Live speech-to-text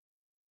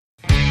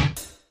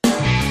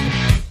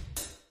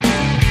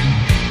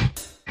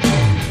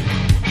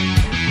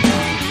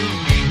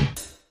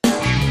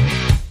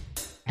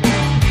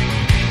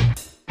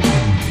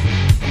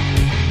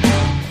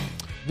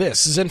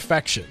This is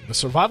Infection, the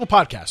survival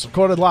podcast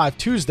recorded live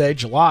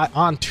July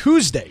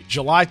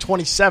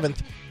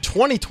 27th,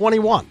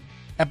 2021,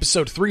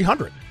 episode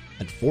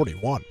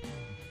 341.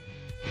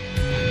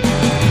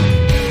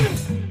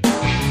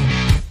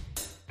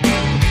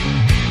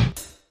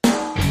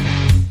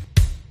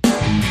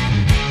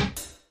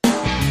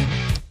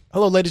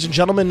 Hello, ladies and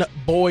gentlemen,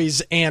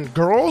 boys and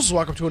girls.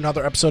 Welcome to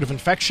another episode of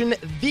Infection,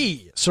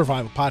 the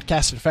survival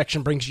podcast.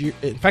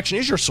 Infection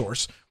is your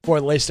source for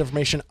the latest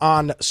information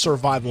on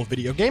survival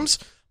video games.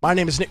 My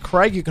name is Nick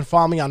Craig. You can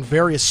follow me on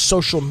various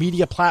social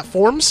media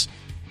platforms.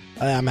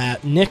 I'm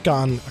at Nick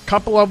on a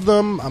couple of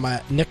them. I'm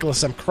at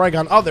Nicholas M. Craig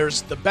on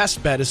others. The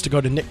best bet is to go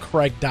to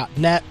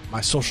nickcraig.net.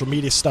 My social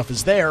media stuff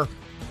is there. If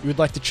you would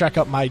like to check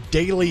out my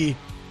daily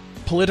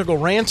political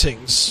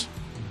rantings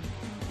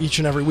each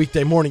and every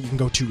weekday morning, you can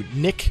go to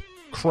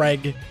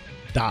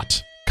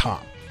nickcraig.com.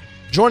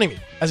 Joining me,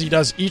 as he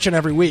does each and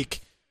every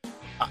week,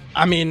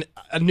 a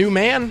new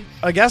man,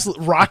 I guess,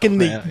 rocking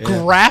the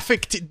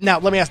graphic. Now,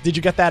 let me ask, did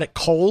you get that at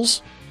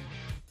Kohl's?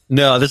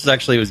 No, this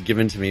actually was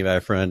given to me by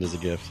a friend as a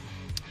gift.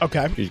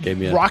 Okay. He gave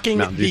me a rocking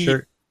Mountain Dew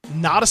shirt.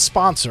 Not a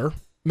sponsor,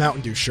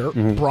 Mountain Dew shirt.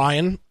 Mm-hmm.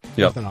 Brian,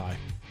 with an I,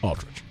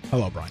 Aldridge.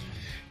 Hello, Brian.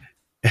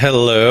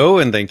 Hello,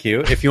 and thank you.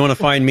 If you want to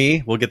find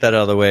me, we'll get that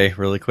out of the way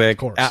really quick. Of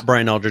course. At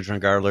Brian Aldridge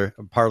on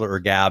Parler or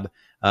Gab.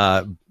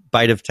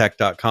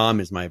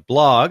 Biteoftech.com is my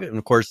blog. And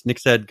of course, Nick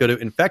said go to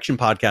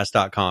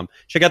infectionpodcast.com.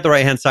 Check out the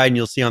right-hand side, and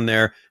you'll see on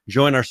there,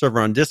 join our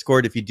server on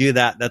Discord. If you do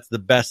that, that's the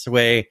best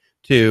way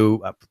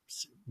to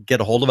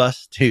get a hold of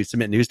us, to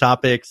submit news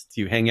topics,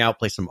 to hang out,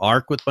 play some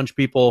ARK with a bunch of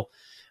people.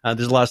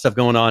 There's a lot of stuff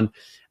going on.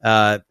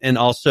 And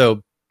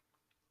also,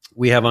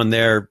 we have on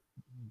there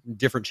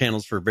different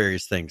channels for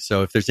various things.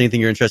 So if there's anything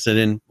you're interested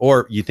in,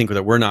 or you think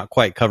that we're not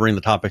quite covering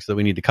the topics that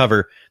we need to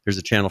cover, there's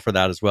a channel for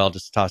that as well.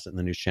 Just toss it in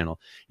the news channel.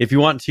 If you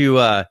want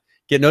to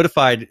get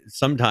notified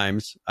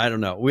sometimes, I don't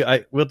know.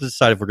 We'll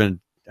decide if we're going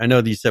to, I know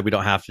that you said we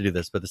don't have to do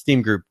this, but the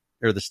Steam group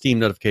or the Steam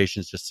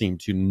notifications just seem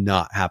to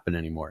not happen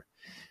anymore.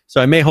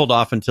 So I may hold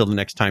off until the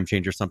next time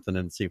change or something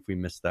and see if we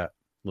missed that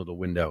little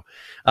window.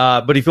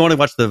 But if you want to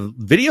watch the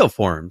video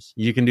forums,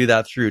 you can do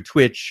that through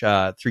Twitch,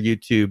 through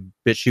YouTube,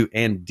 BitChute,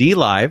 and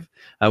DLive.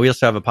 We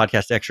also have a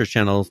podcast extras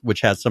channel, which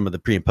has some of the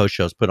pre and post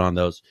shows put on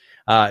those.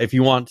 If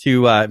you want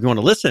to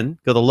listen,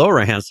 go to the lower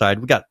right hand side.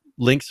 We got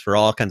links for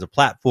all kinds of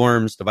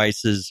platforms,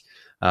 devices,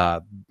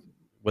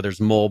 whether it's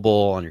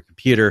mobile, on your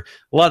computer,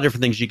 a lot of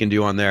different things you can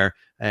do on there.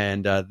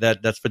 And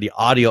that's for the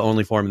audio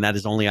only form, and that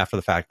is only after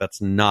the fact. That's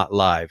not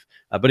live.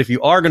 But if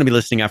you are going to be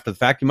listening after the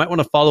fact, you might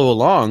want to follow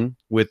along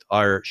with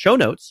our show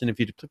notes. And if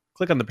you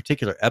click on the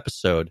particular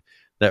episode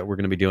that we're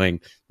going to be doing,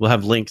 we'll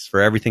have links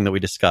for everything that we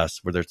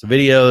discuss, whether it's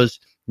videos,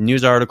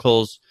 news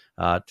articles,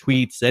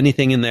 tweets,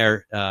 anything in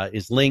there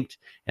is linked.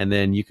 And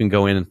then you can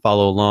go in and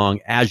follow along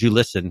as you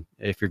listen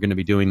if you're going to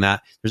be doing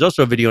that. There's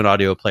also a video and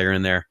audio player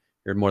in there.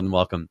 You're more than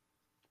welcome.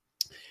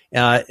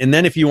 And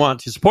then if you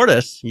want to support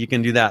us, you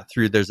can do that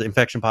through, there's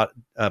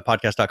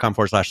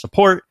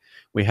infectionpodcast.com/support.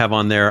 We have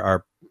on there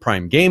our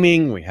Prime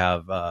Gaming. We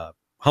have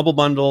Humble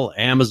Bundle,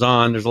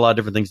 Amazon. There's a lot of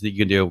different things that you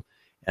can do.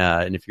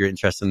 And if you're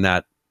interested in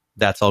that,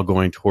 that's all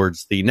going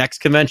towards the next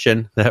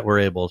convention that we're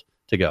able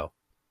to go.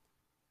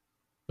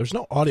 There's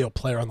no audio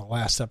player on the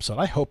last episode.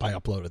 I hope I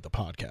uploaded the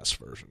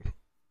podcast version.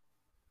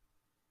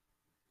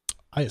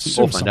 I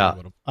assume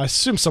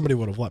somebody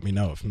would have let me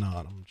know. If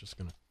not, I'm just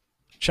going to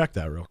check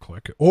that real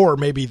quick. Or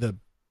maybe the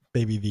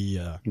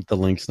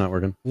link's not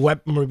working.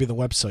 Maybe the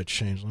website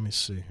changed. Let me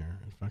see here.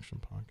 Infection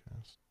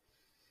Podcast.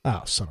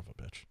 Oh, son of a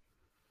bitch.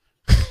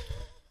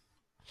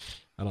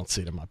 I don't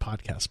see it in my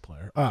podcast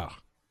player. Oh.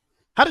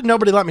 How did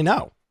nobody let me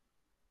know?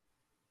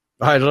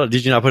 I don't know.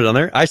 Did you not put it on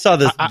there? I saw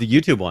the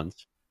YouTube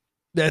ones.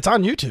 It's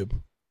on YouTube.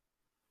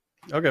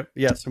 Okay.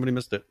 Yeah, somebody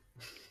missed it.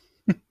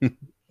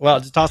 Well,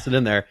 just toss it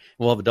in there, and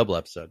we'll have a double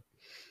episode.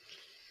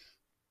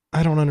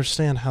 I don't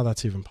understand how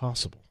that's even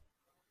possible.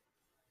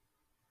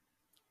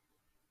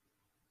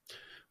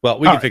 Well,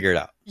 we can figure it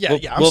out.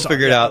 We'll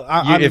figure it out.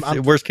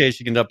 If worst case,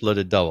 you can upload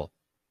it double.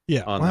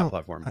 On that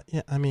platform.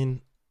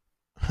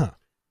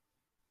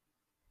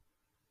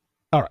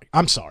 All right.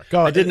 I'm sorry. Go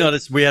ahead. I did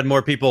notice we had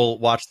more people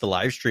watch the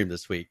live stream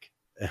this week.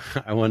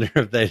 I wonder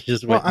if they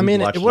just went.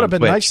 It would have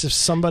been nice if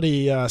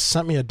somebody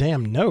sent me a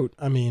damn note.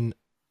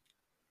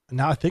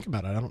 Now I think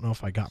about it, I don't know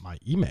if I got my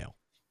email.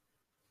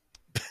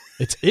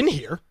 It's in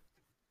here.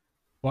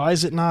 Why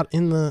is it not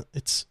in the?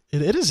 It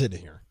is in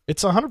here.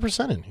 It's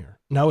 100% in here.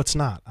 No, it's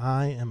not.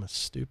 I am a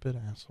stupid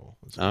asshole.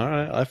 All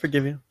right, I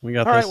forgive you. We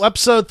got all this. All right,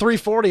 episode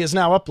 340 is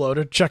now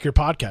uploaded. Check your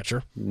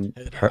podcatcher.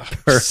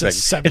 Perfect.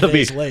 7 It'll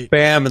days be late.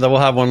 Bam, and then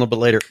we'll have one a little bit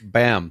later.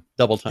 Bam,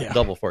 double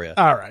for you.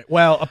 All right.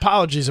 Well,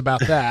 apologies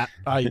about that.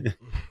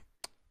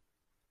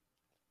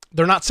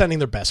 They're not sending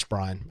their best,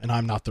 Brian, and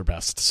I'm not their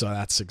best, so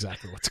that's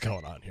exactly what's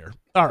going on here.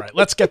 All right,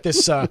 let's get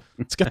this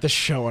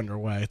show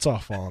underway. It's all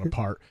falling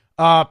apart.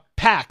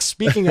 PAX.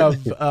 Speaking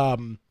of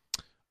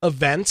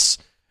events.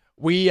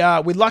 We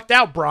lucked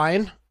out,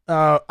 Brian.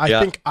 I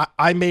think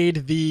I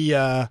made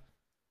the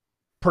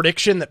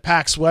prediction that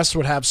PAX West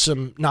would have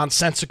some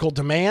nonsensical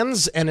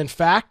demands, and in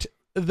fact,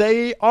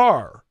 they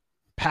are.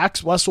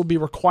 PAX West will be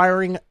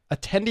requiring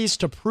attendees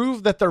to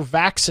prove that they're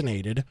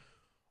vaccinated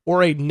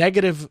or a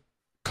negative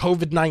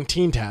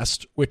COVID-19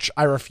 test, which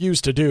I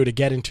refuse to do to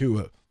get into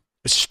a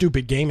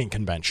stupid gaming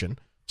convention.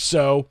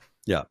 So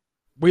yeah,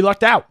 we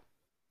lucked out.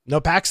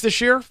 No PAX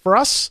this year for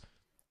us.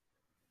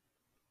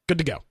 Good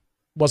to go.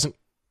 Wasn't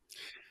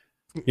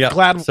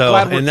glad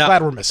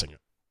we're missing it,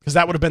 because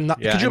that would have been.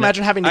 Could you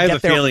imagine having to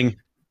get there?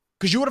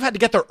 Because you would have had to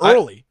get there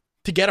early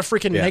to get a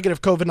freaking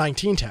negative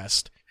COVID-19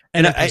 test.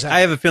 And I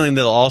have a feeling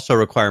they'll also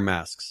require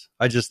masks.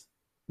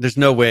 There's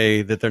no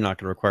way that they're not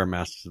going to require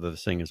masks for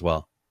this thing as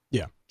well.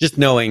 Yeah. Just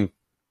knowing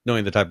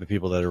the type of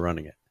people that are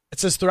running it. It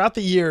says throughout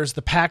the years,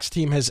 the PAX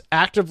team has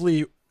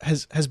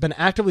been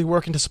actively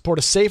working to support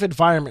a safe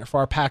environment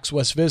for our PAX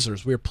West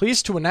visitors. We are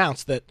pleased to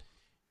announce that,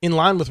 in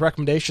line with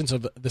recommendations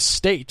of the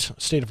state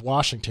of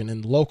Washington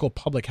and local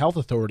public health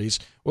authorities,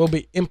 we'll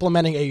be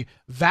implementing a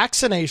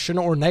vaccination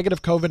or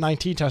negative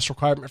COVID-19 test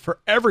requirement for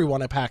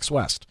everyone at PAX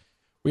West.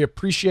 We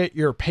appreciate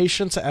your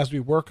patience as we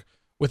work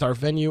with our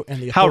venue and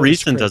the authorities. How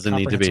recent does it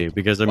need to be?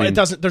 Because it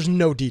doesn't. There's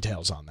no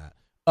details on that.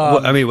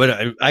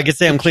 I could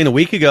say I'm clean a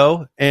week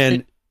ago,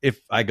 and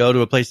if I go to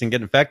a place and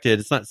get infected,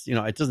 it's not.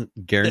 It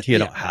doesn't guarantee I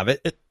don't have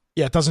it.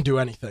 It doesn't do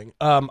anything.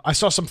 I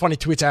saw some funny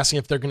tweets asking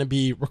if they're going to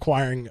be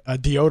requiring a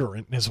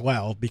deodorant as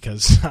well,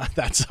 because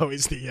that's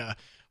always the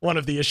one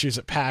of the issues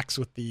at PAX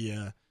with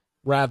the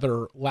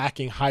rather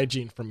lacking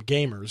hygiene from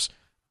gamers.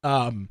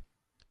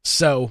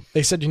 So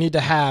they said you need to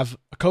have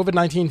a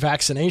COVID-19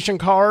 vaccination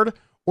card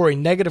or a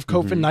negative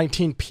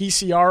COVID-19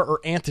 PCR or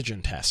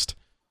antigen test.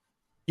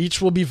 Each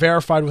will be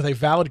verified with a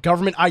valid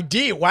government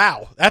ID.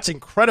 Wow, that's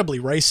incredibly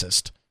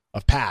racist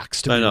of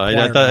PAX. I know.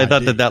 I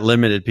thought that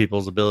limited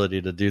people's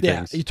ability to do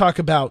things. You talk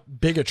about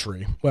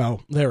bigotry.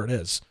 Well, there it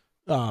is.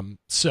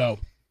 So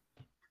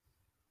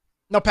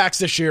no PAX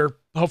this year.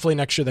 Hopefully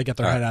next year they get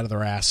their head out of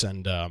their ass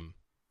and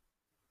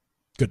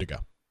good to go.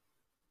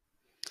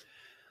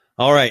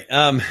 All right.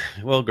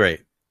 Well,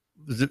 great.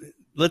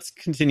 Let's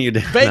continue to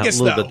Vegas,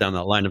 a little bit down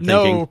that line of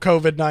thinking. No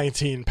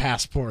COVID-19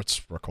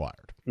 passports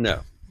required.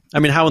 No. I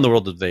mean, how in the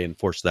world did they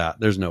enforce that?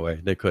 There's no way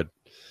they could.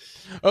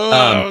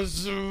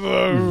 Where's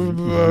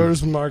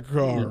my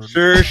card?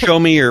 Sure, show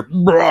me your...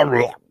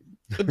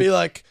 It'd be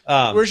like,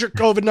 where's your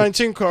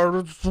COVID-19 card?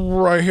 It's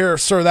right here,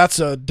 sir.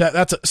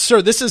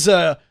 Sir, this is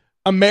a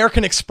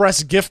American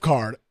Express gift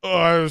card.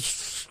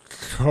 It's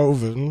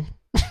COVID.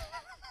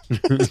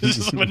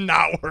 This would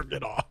not work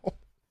at all.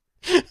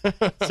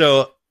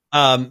 So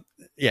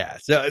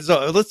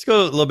let's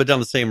go a little bit down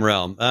the same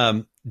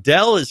realm.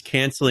 Dell is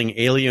canceling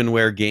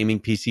Alienware gaming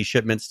PC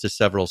shipments to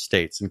several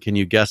states, and can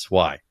you guess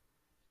why?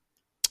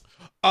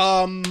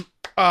 The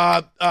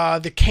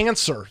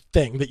cancer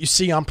thing that you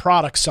see on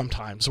products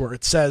sometimes, where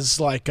it says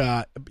like,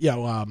 the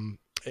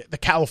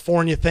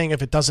California thing,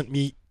 if it doesn't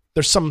meet,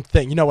 there's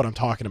something, you know what I'm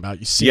talking about.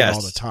 You see it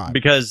all the time.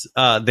 Because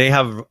they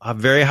have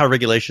very high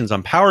regulations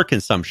on power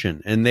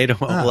consumption, and they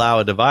don't allow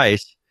a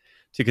device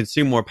to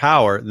consume more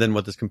power than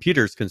what this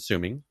computer is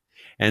consuming.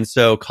 And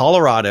so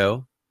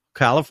Colorado,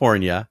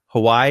 California,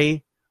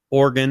 Hawaii,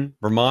 Oregon,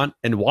 Vermont,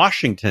 and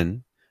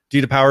Washington,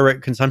 due to power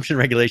consumption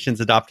regulations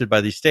adopted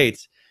by these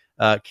states,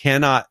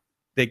 cannot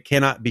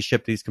be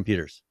shipped these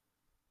computers.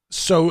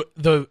 So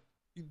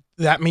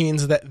that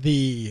means that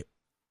the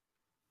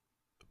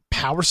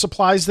power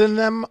supplies in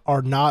them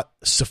are not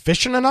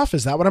sufficient enough?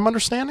 Is that what I'm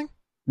understanding?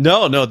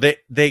 No,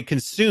 they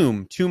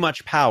consume too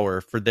much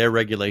power for their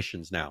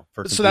regulations now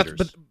for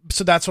computers.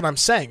 So that's what I'm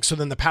saying. So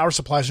then the power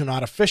supplies are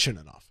not efficient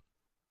enough.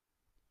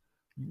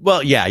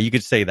 Well, yeah, you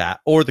could say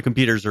that. Or the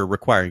computers are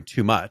requiring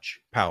too much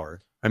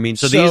power. I mean,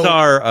 so these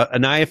are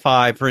an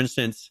i5, for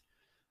instance.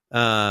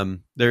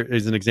 There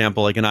is an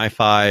example like an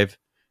i5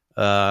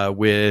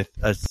 with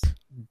a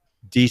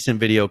decent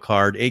video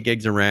card, 8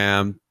 gigs of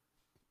RAM.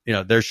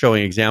 They're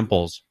showing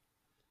examples.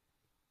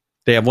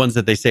 They have ones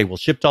that they say will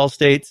ship to all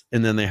states,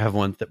 and then they have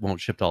ones that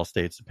won't ship to all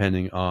states,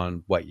 depending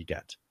on what you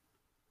get.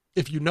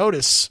 If you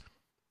notice,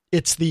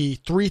 it's the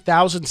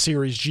 3000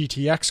 series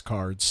GTX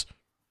cards.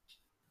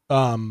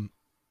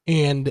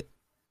 And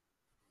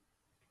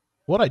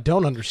what I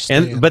don't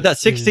understand, but that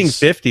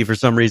 1650 for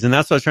some reason,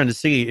 that's what I was trying to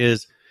see,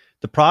 is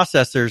the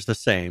processor's the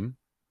same.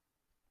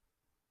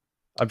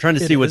 I'm trying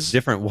to see what's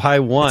different. Why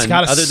one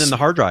other than the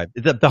hard drive?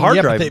 The hard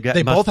drive.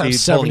 They both have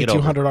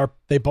 7200.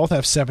 They both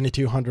have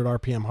 7200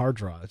 RPM hard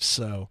drives.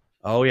 So.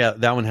 Oh yeah,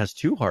 that one has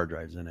 2 hard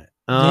drives in it.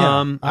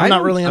 I'm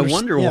not really. I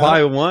wonder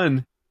why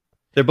one.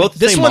 They're both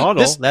the same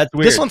model. That's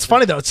weird. This one's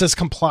funny though. It says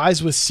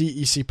complies with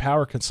CEC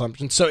power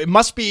consumption. So it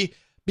must be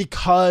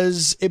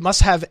because it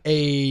must have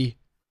a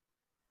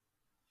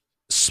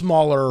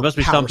smaller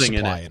power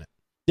supply in it.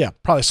 Yeah,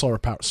 probably smaller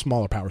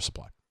power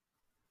supply.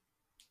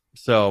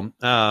 So,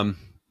 the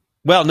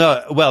one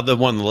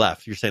on the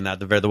left, you're saying that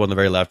the one on the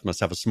very left must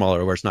have a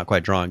smaller, where it's not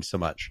quite drawing so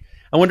much.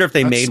 I wonder if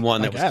they made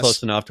one that was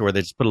close enough to where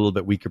they just put a little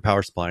bit weaker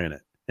power supply in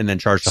it and then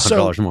charged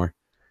 $100 more.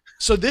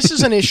 So this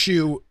is an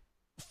issue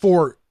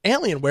for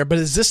Alienware, but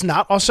is this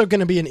not also going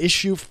to be an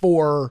issue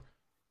for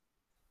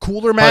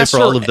Cooler Master,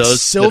 all of those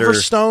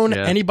Silverstone, that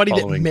are, anybody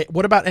following.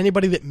 what about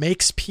anybody that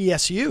makes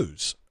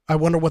PSUs? I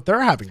wonder what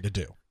they're having to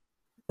do.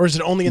 Or is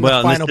it only in the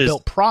Well, final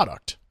built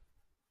product?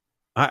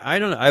 I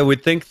don't know. I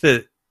would think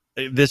that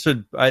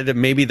that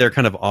maybe they're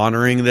kind of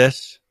honoring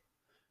this.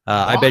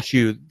 I bet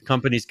you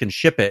companies can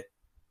ship it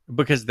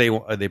because they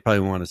probably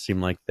want to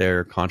seem like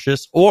they're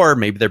conscious, or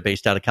maybe they're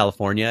based out of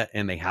California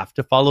and they have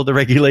to follow the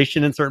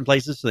regulation in certain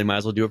places, so they might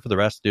as well do it for the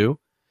rest too.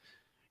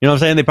 You know what I'm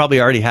saying? They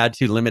probably already had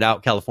to limit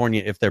out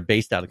California if they're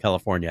based out of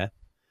California.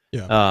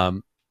 Yeah.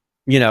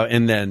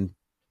 And then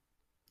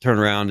turn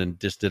around and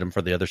just did them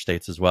for the other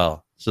states as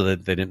well, so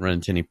that they didn't run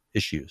into any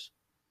issues.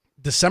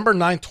 December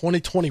 9,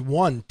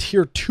 2021,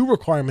 Tier 2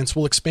 requirements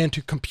will expand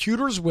to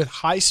computers with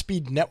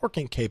high-speed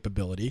networking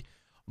capability,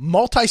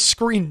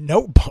 multi-screen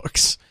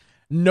notebooks,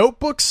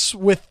 notebooks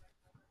with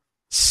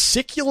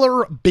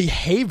secular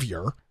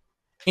behavior,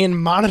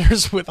 and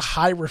monitors with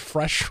high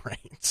refresh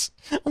rates.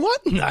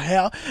 What in the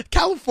hell?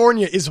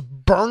 California is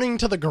burning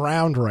to the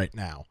ground right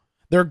now.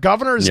 Their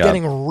governor is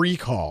getting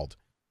recalled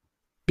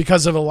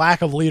because of a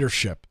lack of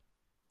leadership.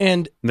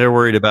 And they're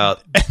worried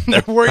about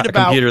a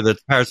computer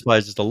that's power supply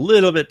is just a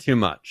little bit too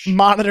much.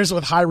 Monitors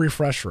with high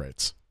refresh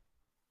rates.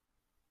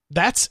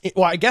 That's it.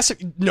 Well, I guess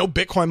no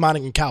Bitcoin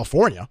mining in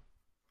California.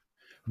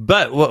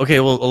 But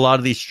a lot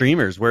of these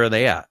streamers, where are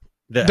they at?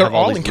 They're have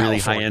all these really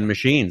high-end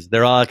machines.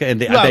 They're all,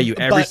 and I bet you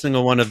every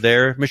single one of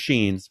their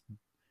machines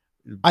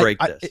break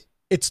this.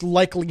 It's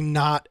likely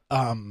not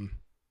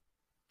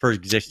for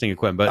existing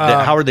equipment.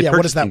 But how are they?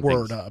 What is that things?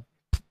 word?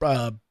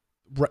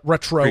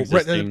 Retro.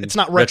 It's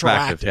not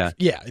retroactive.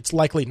 Yeah, it's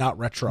likely not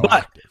retroactive.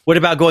 But what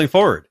about going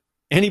forward?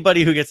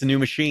 Anybody who gets a new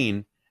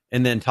machine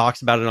and then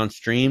talks about it on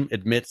stream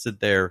admits that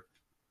they're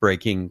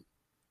breaking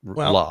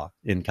law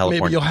in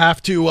California. Maybe you'll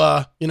have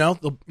to,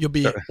 you'll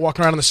be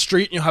walking around on the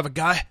street and you'll have a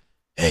guy.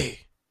 Hey,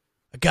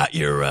 I got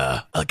your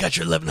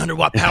 1100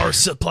 watt power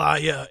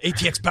supply,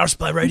 ATX power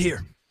supply right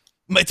here.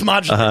 It's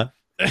modular.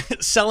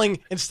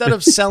 Instead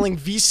of selling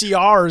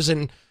VCRs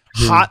and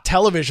hot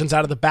televisions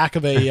out of the back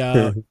of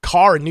a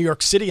car in New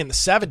York City in the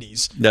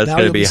 70s. That's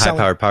going to be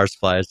high-powered power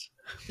supplies.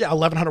 Yeah,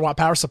 1100 watt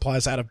power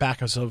supplies out of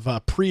backs of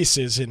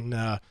Priuses in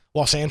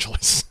Los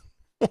Angeles.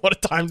 What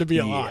a time to be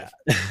alive!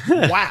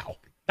 Yeah. Wow,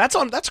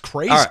 that's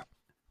crazy. All right.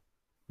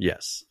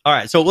 Yes. All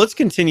right. So let's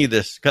continue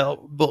this.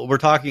 We're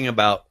talking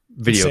about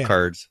video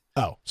cards.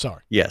 Oh,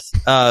 sorry. Yes.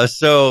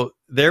 So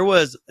there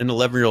was an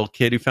 11-year-old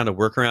kid who found a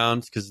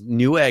workaround because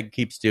Newegg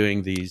keeps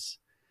doing these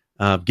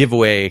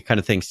giveaway kind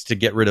of things to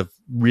get rid of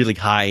really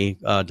high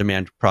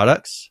demand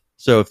products.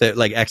 So if they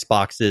like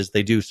Xboxes,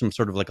 they do some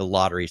sort of like a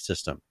lottery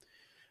system.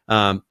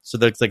 So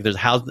there's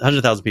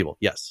 100,000 people.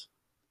 Yes.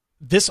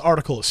 This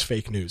article is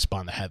fake news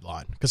by the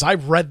headline because I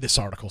read this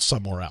article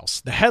somewhere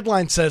else. The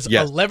headline says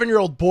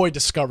 11-year-old boy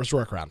discovers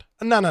workaround.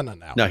 No.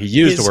 No, he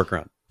used the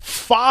workaround.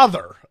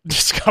 Father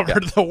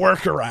discovered the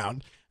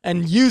workaround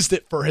and used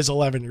it for his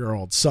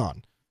 11-year-old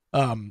son.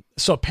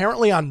 So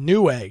apparently on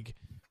Newegg,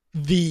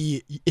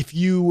 if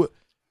you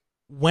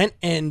went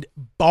and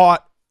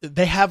bought,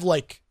 they have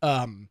like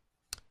not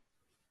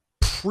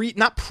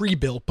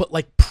pre-built, but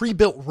like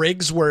pre-built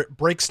rigs where it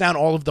breaks down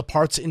all of the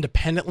parts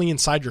independently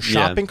inside your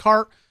shopping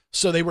cart.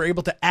 So they were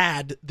able to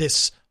add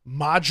this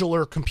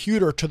modular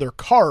computer to their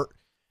cart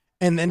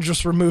and then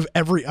just remove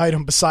every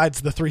item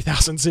besides the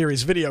 3000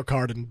 series video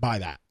card and buy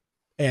that.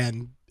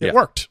 And it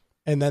worked.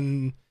 And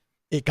then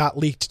it got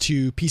leaked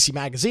to PC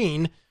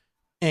Magazine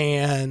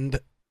and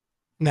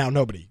now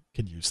nobody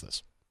can use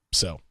this.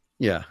 So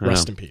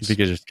rest in peace. If he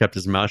could just kept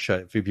his mouth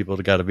shut, a few people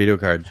got a video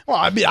card. Well,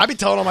 I'd be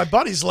telling all my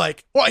buddies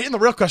like, and the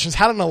real question is,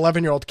 how did an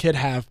 11-year-old kid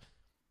have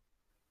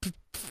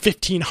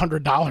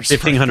 $1,500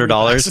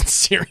 $1,500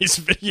 series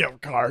video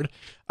card?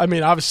 I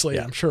mean, obviously,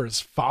 I'm sure his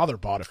father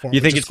bought it for him.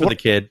 You think it's for the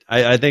kid?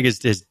 I think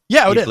it's his.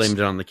 Yeah, it is. He blamed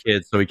it on the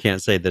kid, so he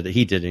can't say that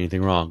he did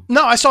anything wrong.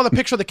 No, I saw the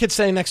picture of the kid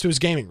standing next to his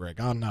gaming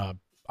rig on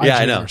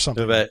I know. or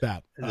something like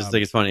that. I just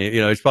think it's funny.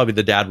 It's probably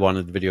the dad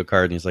wanted the video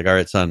card, and he's like, "All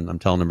right, son, I'm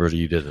telling him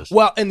you did this."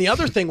 Well, and the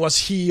other thing was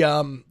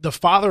the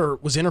father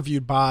was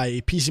interviewed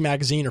by PC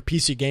Magazine or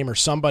PC Gamer,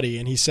 somebody,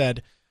 and he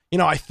said,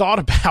 I thought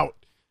about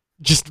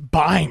just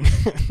buying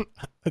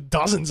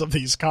dozens of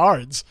these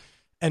cards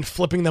and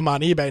flipping them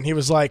on eBay, and he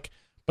was like,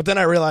 but then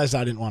I realized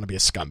I didn't want to be a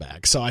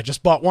scumbag, so I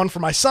just bought one for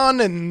my son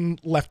and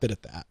left it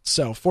at that.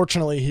 So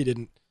fortunately, he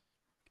didn't.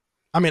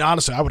 I mean,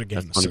 honestly, I would have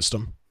given the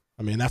system.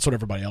 I mean, that's what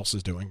everybody else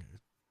is doing.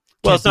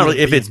 Well, it's not really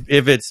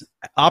if it's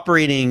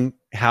operating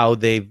how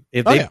they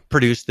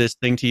produce this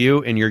thing to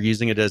you and you're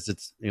using it as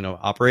it's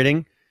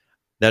operating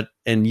that,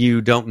 and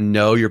you don't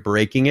know you're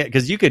breaking it,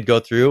 because you could go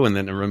through and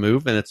then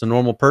remove, and it's a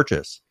normal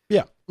purchase.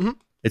 Yeah, mm-hmm.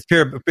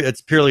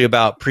 It's purely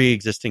about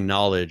pre-existing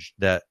knowledge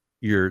that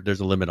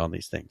there's a limit on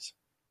these things.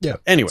 Yeah.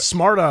 Anyway,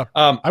 smart.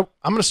 I'm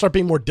going to start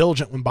being more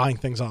diligent when buying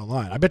things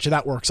online. I bet you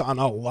that works on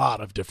a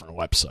lot of different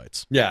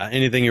websites. Yeah,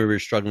 anything you were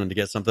struggling to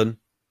get something.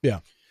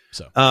 Yeah.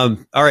 So. All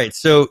right.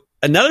 So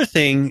another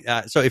thing.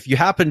 So if you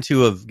happen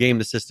to have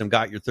gamed the system,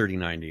 got your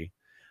 3090,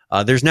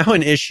 there's now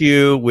an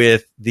issue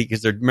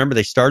because remember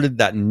they started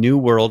that New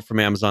World from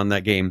Amazon,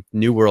 that game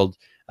New World.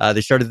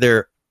 They started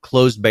their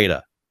closed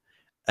beta.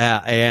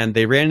 And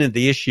they ran into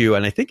the issue,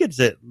 and I think it's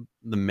at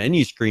the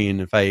menu screen,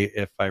 if I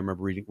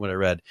remember reading what I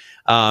read.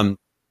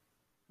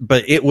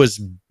 But it was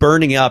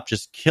burning up,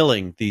 just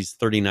killing these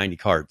 3090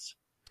 cards,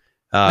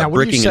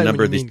 bricking a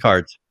number of these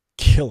cards.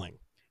 Killing.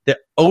 They're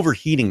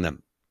overheating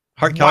them,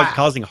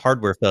 causing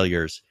hardware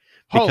failures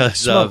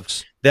because of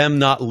them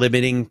not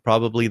limiting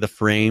probably the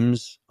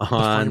frames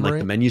on like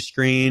the menu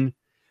screen,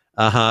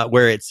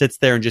 where it sits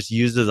there and just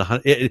uses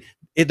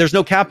there's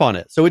no cap on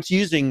it. So it's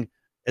using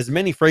as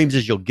many frames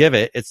as you'll give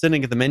it. It's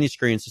sitting at the menu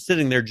screen, so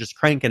sitting there just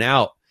cranking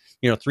out,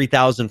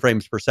 3,000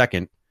 frames per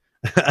second,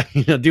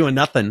 doing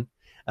nothing,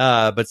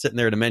 but sitting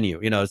there at a menu,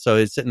 so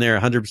it's sitting there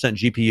 100%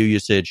 GPU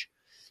usage.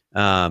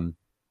 And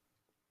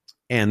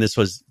this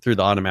was through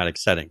the automatic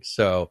settings.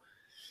 So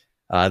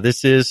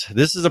this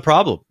is a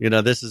problem.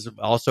 This is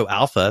also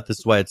alpha. This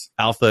is why it's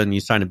alpha, and you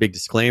sign a big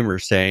disclaimer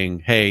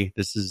saying, hey,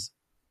 this is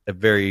a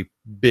very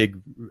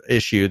big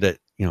issue that,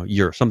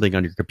 something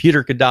on your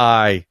computer could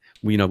die.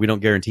 We don't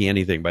guarantee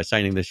anything. By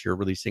signing this, you're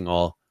releasing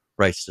all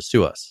rights to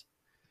sue us.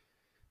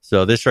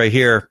 So this right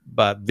here,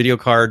 but video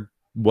card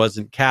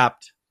wasn't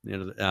capped.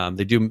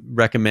 They do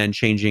recommend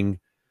changing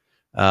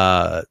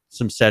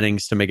some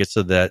settings to make it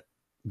so that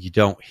you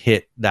don't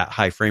hit that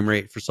high frame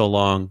rate for so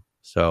long.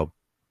 So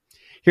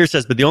here it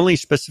says, but the only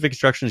specific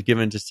instructions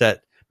given to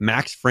set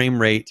max frame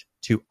rate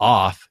to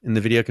off in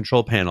the video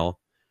control panel,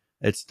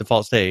 its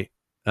default state,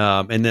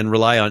 and then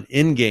rely on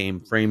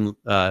in-game frame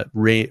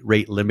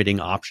rate limiting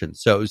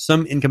options. So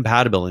some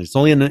incompatibility. It's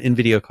only in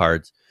video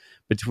cards,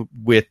 but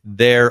with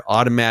their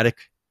automatic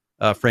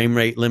frame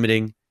rate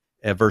limiting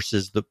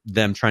versus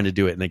them trying to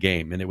do it in the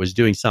game. And it was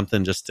doing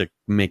something just to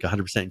make 100%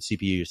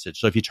 CPU usage.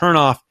 So if you turn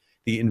off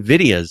the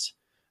NVIDIA's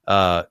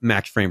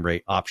max frame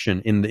rate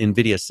option in the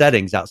NVIDIA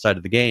settings outside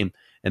of the game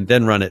and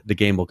then run it, the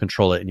game will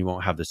control it and you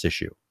won't have this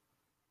issue.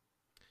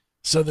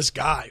 So this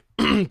guy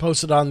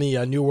posted on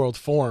the New World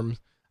forum,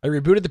 I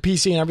rebooted the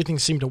PC and everything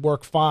seemed to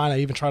work fine.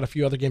 I even tried a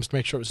few other games to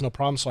make sure it was no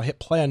problem. So I hit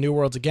play on New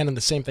Worlds again and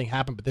the same thing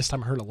happened, but this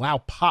time I heard a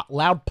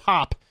loud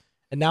pop,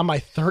 and now my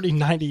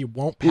 3090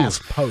 won't pass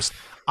post.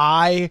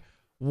 I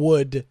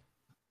would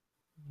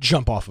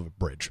jump off of a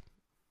bridge.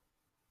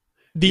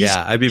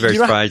 I'd be very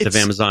surprised if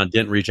Amazon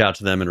didn't reach out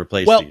to them and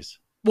replace these.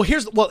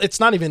 Well, it's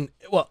not even,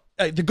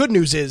 the good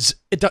news is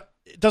it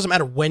doesn't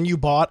matter when you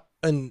bought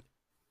an,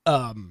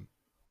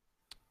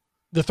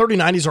 the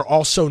 3090s are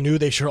all so new,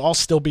 they should all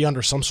still be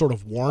under some sort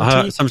of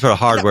warranty. Some sort of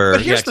hardware.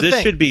 But here's the this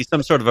thing. should be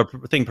some sort of a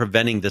thing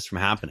preventing this from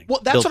happening. Well,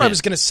 that's what I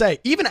was going to say.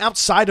 Even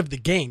outside of the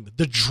game,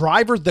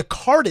 the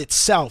card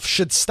itself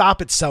should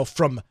stop itself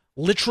from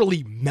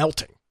literally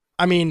melting.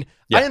 I mean,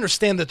 I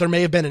understand that there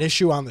may have been an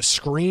issue on the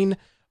screen,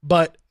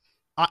 but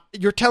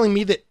you're telling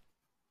me that,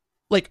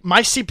 like,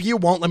 my CPU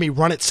won't let me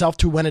run itself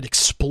to when it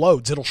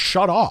explodes. It'll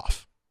shut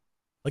off.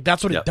 Like,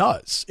 that's what it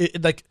does.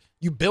 Like,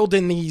 you build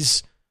in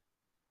these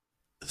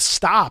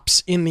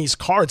stops in these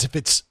cards. If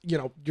it's,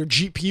 your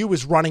GPU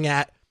is running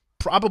at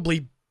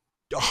probably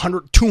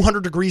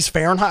 200 degrees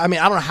Fahrenheit. I mean,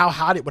 I don't know how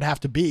hot it would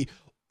have to be.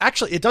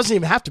 Actually, it doesn't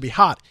even have to be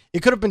hot.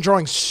 It could have been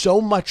drawing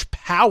so much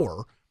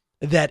power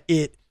that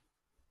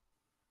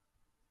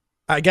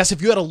I guess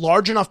if you had a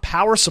large enough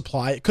power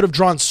supply, it could have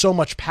drawn so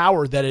much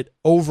power that it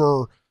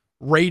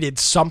overrated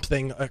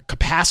something, a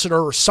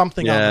capacitor or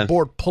something on the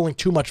board pulling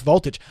too much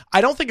voltage. I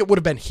don't think it would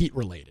have been heat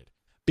related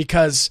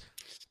because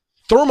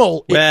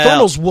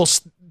thermals will,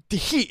 the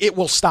heat, it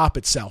will stop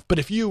itself. But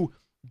if you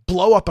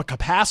blow up a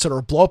capacitor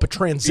or blow up a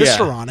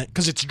transistor on it,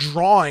 because it's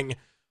drawing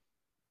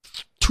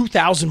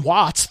 2,000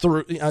 watts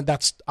through,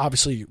 that's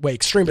obviously way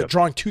extreme, but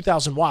drawing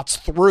 2,000 watts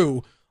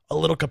through a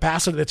little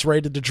capacitor that's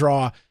rated to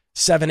draw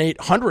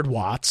 700-800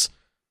 watts,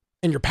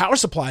 and your power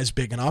supply is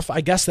big enough,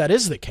 I guess that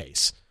is the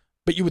case.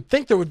 But you would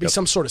think there would be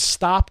some sort of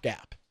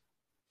stopgap.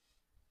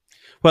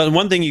 Well, and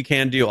one thing you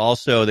can do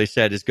also, they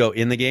said, is go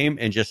in the game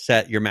and just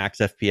set your max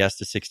FPS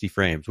to 60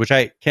 frames, which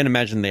I can't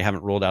imagine they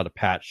haven't rolled out a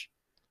patch.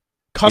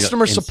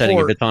 Customer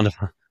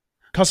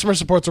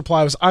support's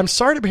reply was, I'm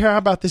sorry to hear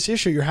about this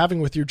issue you're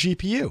having with your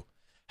GPU.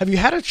 Have you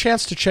had a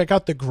chance to check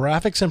out the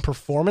graphics and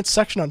performance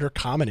section under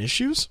common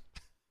issues?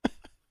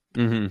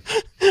 Mm-hmm.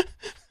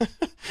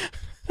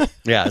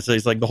 Yeah, so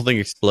it's like the whole thing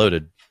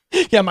exploded.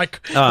 Yeah, my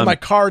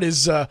card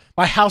is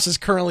my house is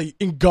currently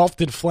engulfed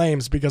in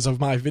flames because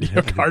of my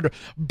video card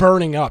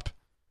burning up.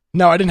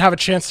 No, I didn't have a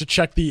chance to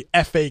check the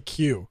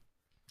FAQ.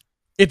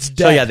 It's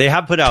dead. So yeah, they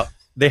have put out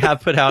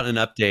an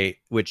update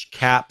which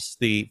caps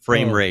the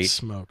frame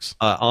rate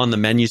on the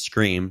menu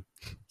screen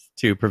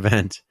to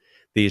prevent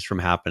these from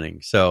happening.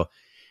 So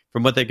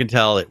from what they can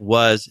tell, it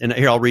was, and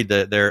here I'll read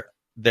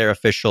their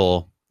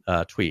official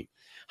tweet.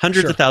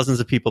 Hundreds of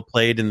thousands of people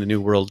played in the New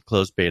World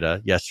closed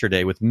beta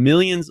yesterday with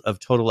millions of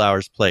total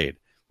hours played.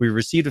 We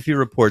received a few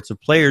reports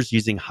of players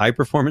using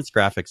high-performance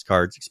graphics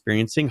cards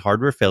experiencing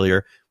hardware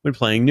failure when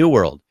playing New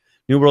World.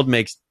 New World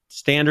makes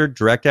standard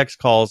DirectX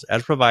calls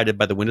as provided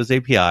by the Windows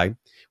API.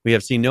 We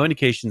have seen no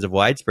indications of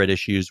widespread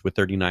issues with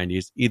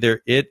 3090s,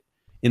 either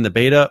in the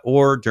beta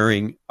or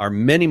during our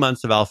many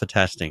months of alpha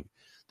testing.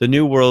 The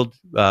New World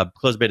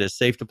closed beta is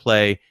safe to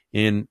play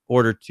In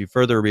order to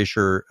further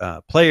reassure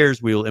players,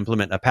 we will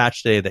implement a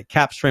patch today that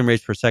caps frame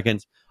rates per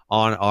second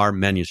on our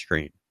menu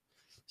screen.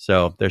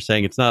 So they're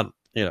saying it's not,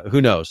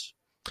 who knows?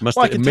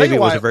 Maybe it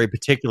was a very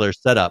particular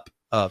setup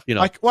of,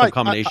 some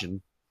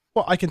combination.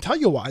 I can tell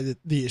you why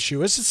the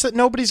issue is. It's that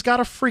nobody's got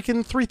a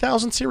freaking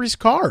 3000 series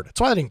card. That's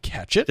why I didn't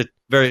catch it. They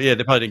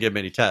probably didn't get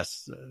many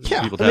tests.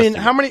 Yeah, I mean,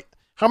 how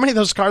many of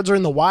those cards are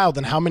in the wild,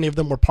 and how many of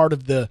them were part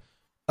of the,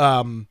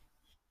 the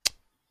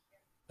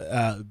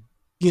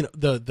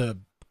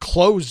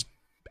closed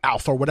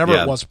alpha or whatever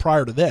it was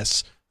prior to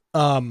this.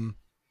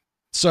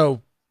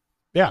 So,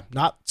 yeah,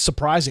 not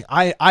surprising.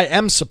 I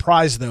am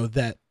surprised though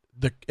that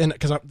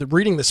because I'm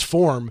reading this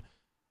form,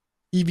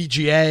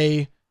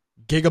 EVGA,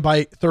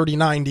 Gigabyte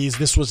 3090s.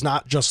 This was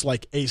not just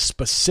like a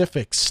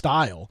specific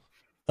style.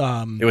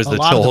 It was the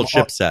whole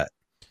chipset.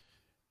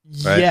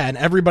 Right? Yeah, and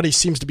everybody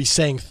seems to be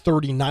saying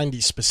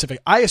 3090 specific.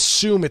 I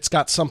assume it's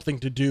got something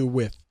to do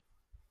with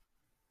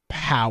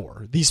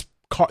power. These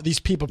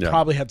people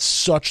probably had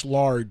such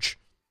large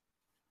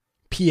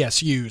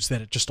PSUs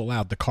that it just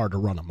allowed the card to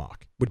run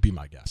amok, would be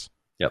my guess.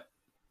 Yep.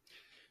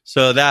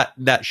 So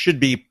that should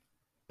be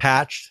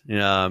patched, for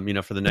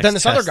the next then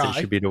this test. Other guy, it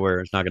should be to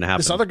where it's not going to happen.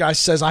 This other guy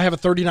says, I have a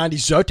 3090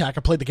 Zotac.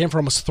 I played the game for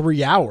almost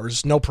 3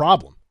 hours, no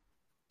problem.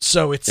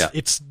 So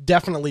it's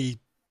definitely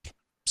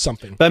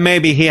something. But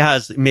maybe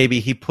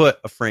he put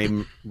a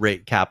frame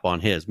rate cap on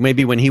his.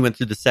 Maybe when he went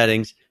through the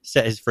settings,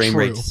 set his frame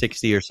rate to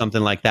 60 or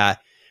something like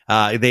that.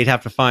 They'd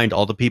have to find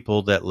all the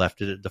people that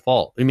left it at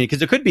default. I mean,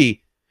 because it could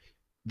be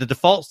the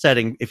default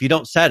setting. If you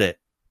don't set it,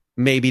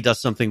 maybe does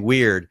something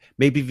weird.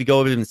 Maybe if you go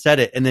over and set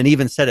it and then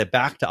even set it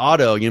back to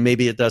auto,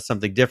 maybe it does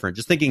something different.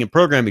 Just thinking in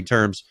programming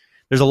terms,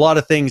 there's a lot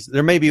of things.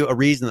 There may be a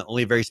reason that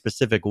only very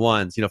specific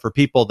ones, for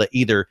people that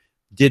either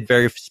did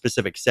very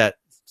specific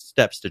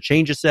steps to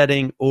change a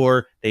setting,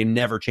 or they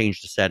never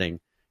changed a setting,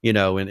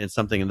 and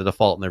something in the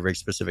default in their very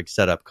specific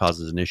setup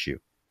causes an issue.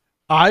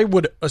 I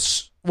would,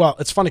 it's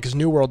funny because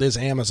New World is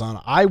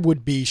Amazon. I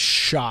would be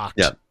shocked.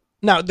 Yeah.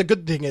 Now, the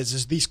good thing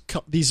is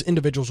these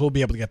individuals will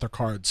be able to get their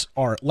cards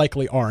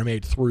likely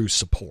RMA'd through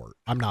support.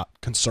 I'm not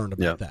concerned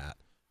about that.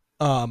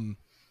 I'm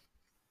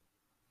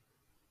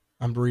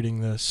reading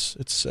this.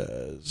 It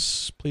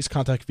says, please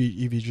contact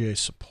EVGA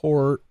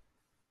support.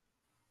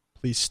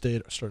 Please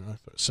state.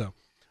 So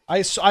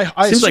I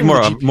seems like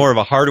more of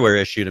a hardware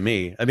issue to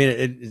me. I mean,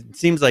 it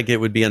seems like it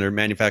would be under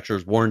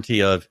manufacturer's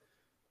warranty of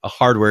a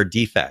hardware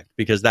defect,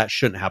 because that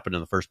shouldn't happen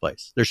in the first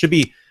place. It should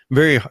be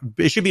very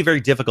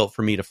difficult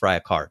for me to fry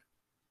a card,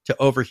 to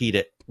overheat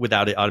it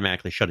without it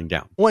automatically shutting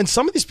down. Well, and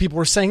some of these people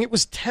were saying it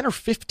was 10 or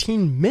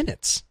 15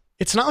 minutes.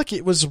 It's not like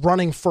it was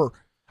running for,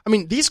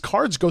 these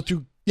cards go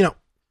through,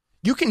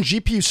 you can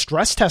GPU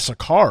stress test a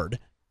card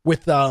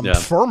with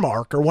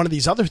Furmark or one of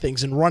these other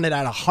things and run it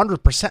at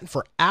 100%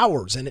 for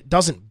hours and it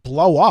doesn't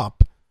blow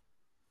up.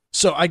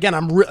 So again,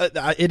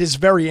 it is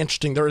very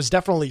interesting. There is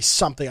definitely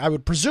something, I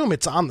would presume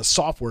it's on the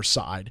software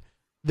side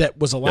that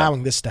was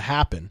allowing this to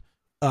happen.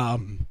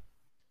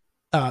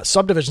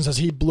 Subdivision says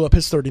he blew up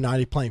his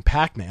 3090 playing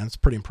Pac-Man. It's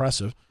pretty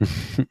impressive.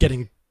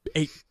 Getting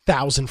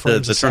 8,000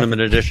 frames. The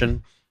tournament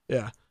edition.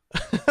 Yeah.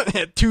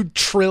 2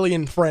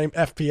 trillion frame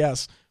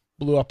FPS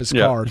blew up his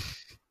card.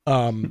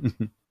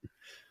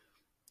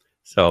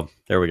 So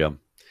there we go.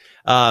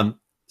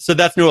 So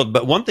that's New World.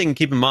 But one thing to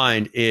keep in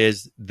mind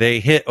is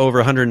they hit over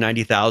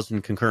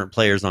 190,000 concurrent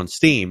players on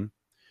Steam.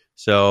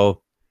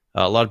 So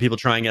a lot of people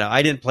trying it out.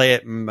 I didn't play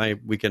it. My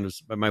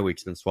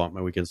week's been swamped.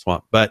 My weekend's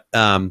swamped. But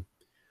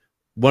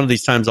one of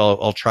these times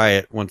I'll try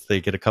it once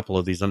they get a couple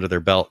of these under their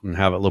belt and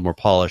have it a little more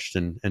polished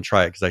and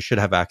try it, because I should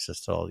have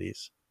access to all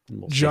these.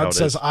 Judd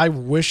says, I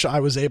wish I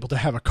was able to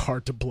have a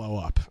card to blow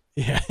up.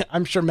 Yeah,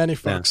 I'm sure many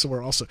folks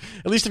were also.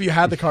 At least if you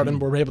had the card and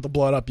were able to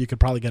blow it up, you could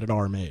probably get it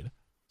RMA'd.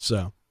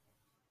 So,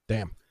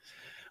 damn.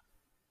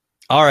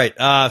 All right.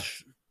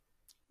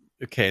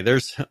 Okay.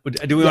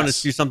 Do we want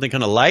to do something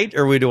kind of light,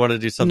 or we do want to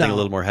do something a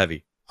little more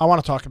heavy? I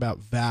want to talk about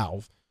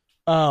Valve.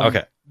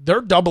 Okay.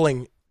 They're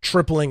doubling,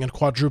 tripling, and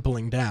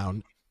quadrupling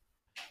down.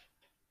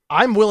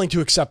 I'm willing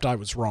to accept I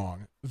was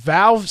wrong.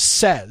 Valve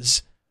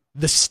says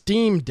the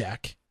Steam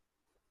Deck,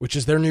 which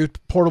is their new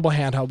portable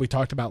handheld we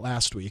talked about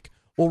last week,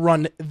 will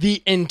run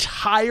the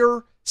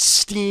entire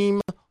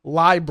Steam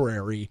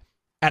library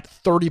at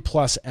 30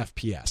 plus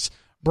FPS.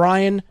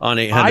 Brian, on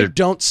 800, I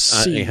don't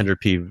see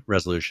 800p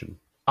resolution.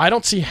 I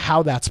don't see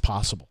how that's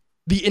possible.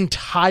 The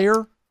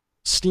entire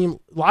Steam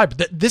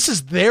library. This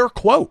is their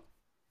quote.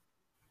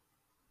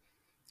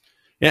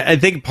 Yeah, I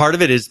think part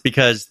of it is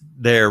because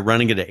they're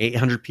running it at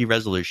 800p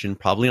resolution,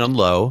 probably on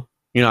low.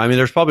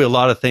 There's probably a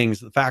lot of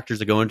factors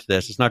that go into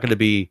this. It's not going to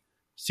be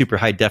super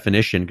high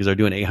definition because they're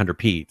doing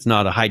 800p. It's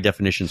not a high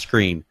definition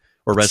screen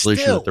or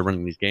resolution that they're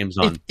running these games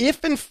on.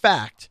 If in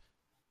fact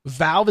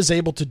Valve is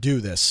able to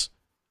do this,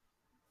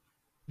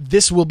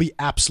 this will be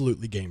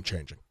absolutely game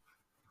changing.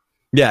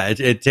 Yeah,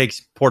 it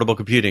takes portable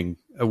computing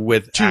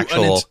with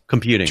actual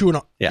computing.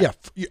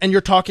 And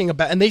you're talking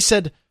about, and they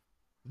said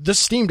the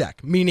Steam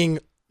Deck, meaning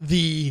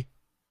the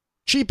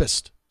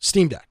cheapest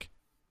Steam Deck,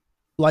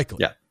 likely.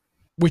 Yeah.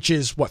 Which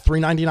is what,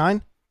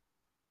 $399?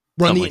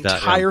 Run Something the like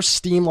that, entire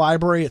Steam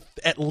library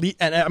at least.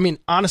 And I mean,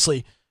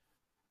 honestly,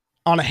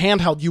 on a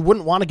handheld, you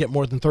wouldn't want to get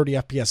more than 30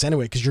 FPS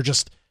anyway, because you're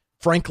just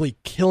frankly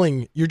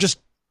killing. You're just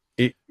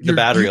The You're-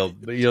 battery,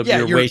 you-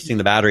 you're wasting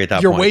the battery at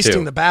that you're point. wasting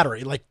too. the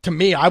battery. Like, to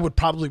me, I would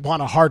probably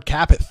want a hard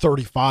cap at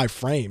 35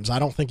 frames. I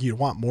don't think you'd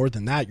want more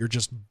than that. You're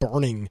just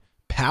burning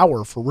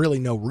power for really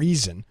no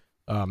reason.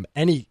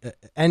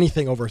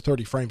 Anything over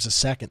 30 frames a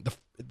second.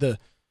 The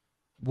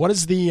what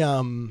is the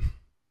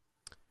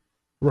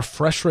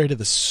refresh rate of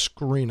the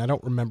screen? I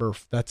don't remember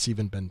if that's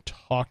even been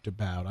talked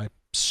about. I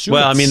assume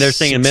Well, I it's mean, they're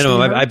saying a 60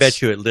 minimum. I hertz?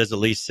 bet you it is at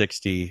least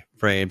 60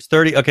 frames.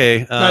 30.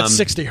 Okay. That's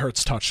 60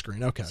 hertz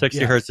touchscreen. Okay, 60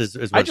 yeah. hertz is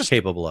what it's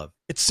capable of.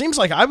 It seems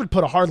like I would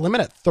put a hard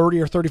limit at 30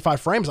 or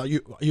 35 frames.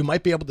 You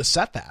might be able to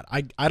set that.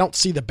 I don't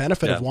see the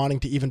benefit of wanting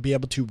to even be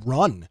able to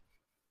run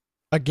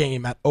a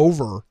game at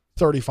over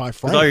 35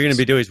 frames. All you're going to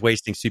be doing is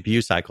wasting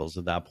CPU cycles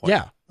at that point.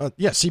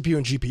 Yeah, CPU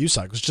and GPU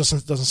cycles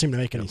just doesn't seem to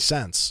make any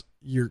sense.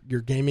 Your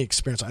gaming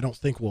experience, I don't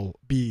think, will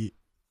be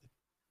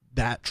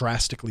that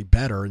drastically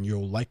better, and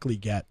you'll likely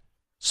get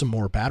some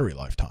more battery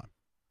lifetime.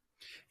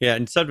 Yeah,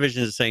 and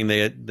Subdivision is saying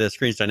the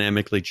screens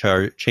dynamically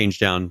change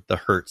down the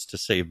hertz to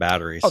save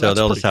battery. Oh, So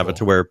they'll that's just have pretty it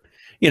to where,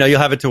 you'll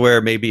have it to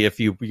where maybe if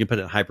you can put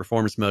it in high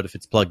performance mode if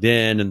it's plugged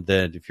in, and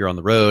then if you're on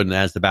the road and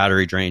as the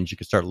battery drains, you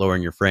can start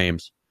lowering your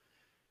frames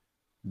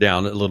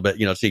down a little bit,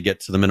 so you get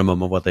to the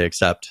minimum of what they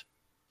accept.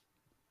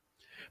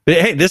 But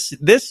hey, this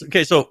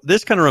so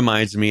this kind of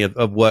reminds me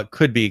of what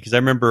could be, because I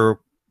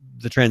remember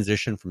the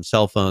transition from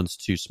cell phones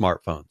to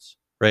smartphones,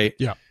 right?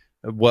 Yeah.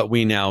 What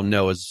we now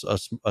know as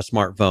a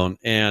smartphone,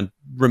 and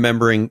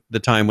remembering the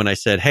time when I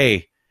said,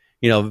 hey,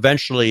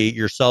 eventually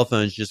your cell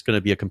phone is just going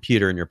to be a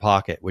computer in your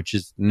pocket, which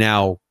is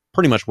now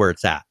pretty much where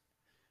it's at.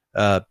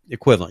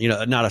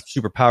 Equivalent, not a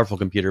super powerful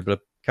computer,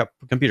 but a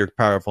computer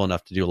powerful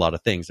enough to do a lot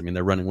of things. I mean,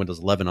 they're running Windows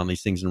 11 on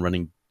these things and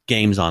running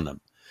games on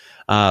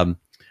them.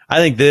 I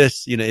think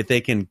this, if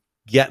they can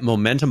get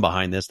momentum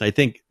behind this, and I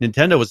think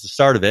Nintendo was the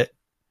start of it,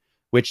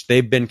 which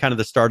they've been kind of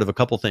the start of a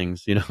couple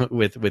things,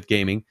 with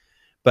gaming.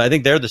 But I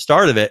think they're the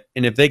start of it.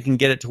 And if they can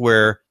get it to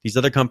where these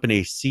other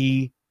companies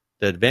see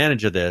the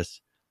advantage of this,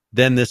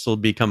 then this will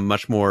become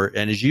much more.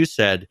 And as you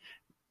said,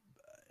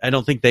 I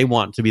don't think they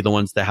want to be the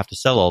ones that have to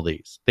sell all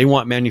these. They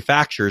want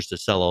manufacturers to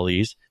sell all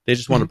these. They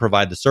just want to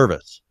provide the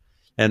service.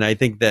 And I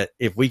think that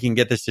if we can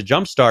get this to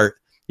jumpstart,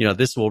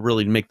 this will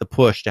really make the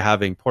push to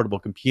having portable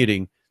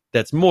computing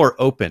that's more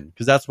open,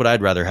 because that's what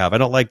I'd rather have. That's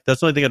the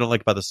only thing I don't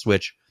like about the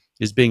Switch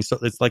is being so,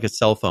 it's like a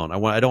cell phone.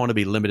 I don't want to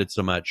be limited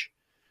so much.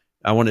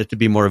 I want it to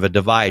be more of a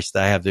device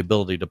that I have the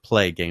ability to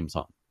play games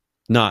on,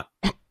 not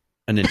a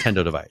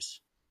Nintendo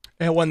device.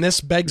 And when this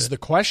begs the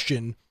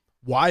question,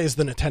 why is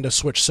the Nintendo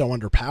Switch so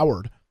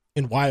underpowered,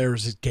 and why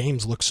does its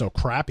games look so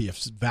crappy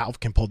if Valve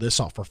can pull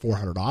this off for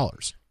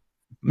 $400?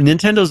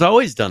 Nintendo's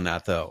always done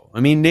that, though.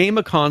 I mean, name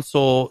a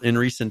console in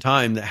recent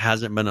time that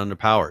hasn't been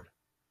underpowered.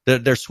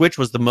 Their Switch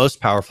was the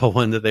most powerful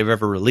one that they've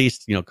ever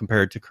released,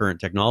 compared to current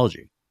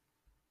technology.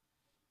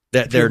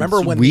 Their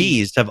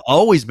Wii's have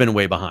always been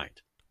way behind.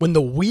 When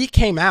the Wii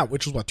came out,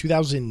 which was what,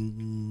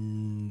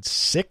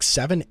 2006,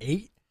 7,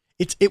 8,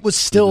 it was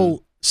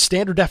still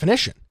standard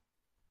definition.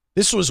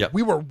 This was,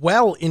 we were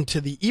well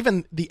into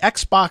even the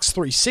Xbox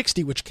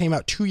 360, which came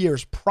out 2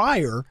 years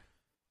prior,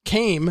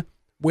 came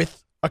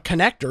with a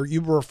connector. You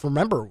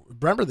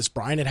remember this,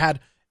 Brian? It had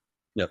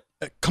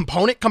a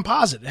component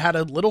composite. It had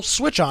a little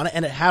switch on it,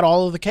 and it had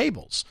all of the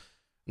cables.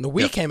 And the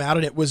Wii came out,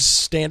 and it was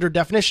standard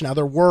definition. Now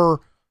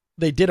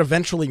they did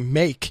eventually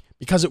make,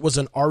 because it was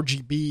an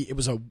RGB, it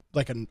wasn't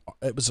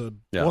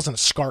a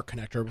SCART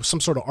connector, it was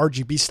some sort of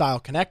RGB style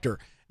connector.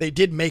 They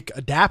did make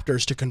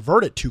adapters to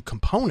convert it to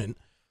component.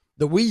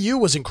 The Wii U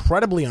was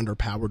incredibly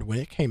underpowered when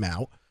it came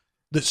out.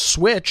 The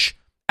Switch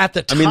at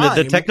the time,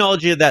 the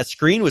technology of that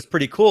screen was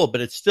pretty cool,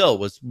 but it still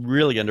was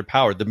really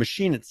underpowered. The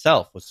machine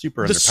itself was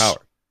super underpowered.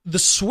 The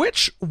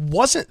Switch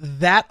wasn't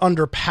that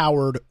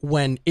underpowered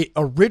when it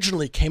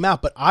originally came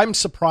out, but I'm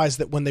surprised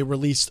that when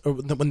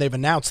they've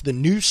announced the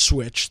new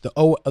Switch, the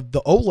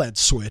OLED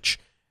Switch,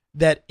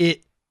 that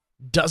it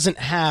doesn't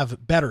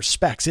have better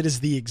specs. It is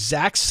the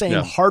exact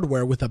same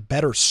hardware with a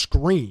better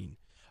screen.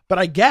 But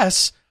I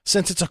guess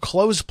since it's a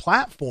closed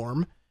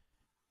platform,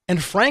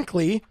 and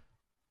frankly,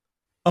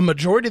 a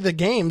majority of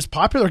the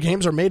popular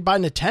games are made by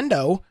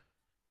Nintendo,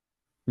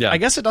 I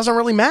guess it doesn't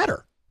really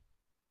matter.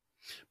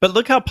 But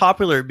look how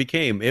popular it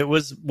became. It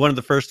was one of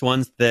the first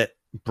ones that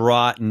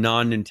brought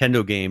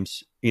non-Nintendo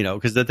games,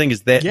 because the thing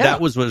is that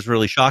was what was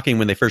really shocking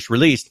when they first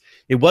released.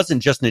 It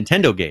wasn't just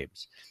Nintendo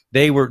games.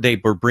 They were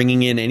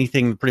bringing in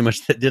anything pretty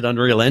much that did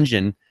Unreal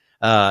Engine.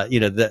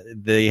 That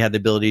they had the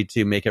ability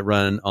to make it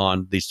run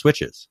on these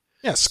Switches.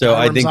 Yeah, so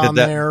I think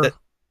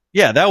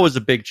that was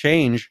a big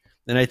change.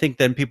 And I think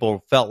then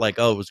people felt like,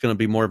 it was going to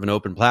be more of an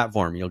open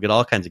platform. You'll get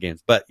all kinds of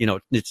games, but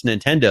it's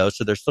Nintendo,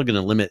 so they're still going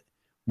to limit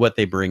what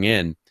they bring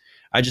in.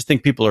 I just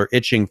think people are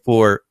itching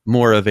for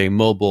more of a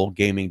mobile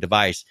gaming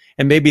device.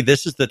 And maybe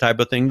this is the type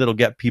of thing that'll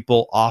get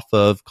people off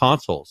of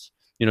consoles,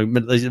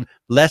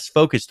 less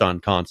focused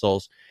on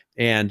consoles,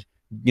 and,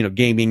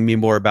 gaming me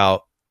more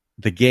about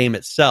the game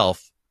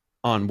itself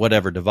on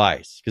whatever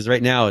device. Because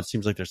right now it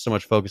seems like there's so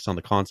much focus on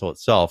the console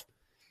itself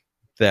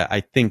that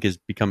I think is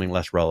becoming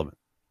less relevant.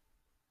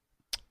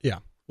 Yeah.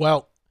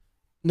 Well,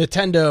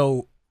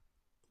 Nintendo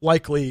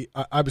likely,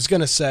 I was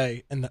going to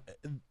say, and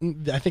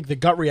I think the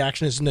gut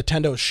reaction is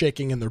Nintendo is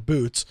shaking in their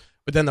boots,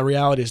 but then the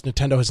reality is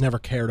Nintendo has never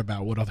cared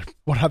about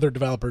what other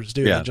developers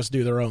do. Yeah. They just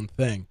do their own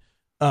thing.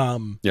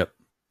 Yep.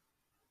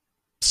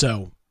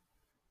 So,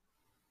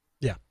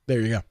 yeah,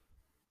 there you go.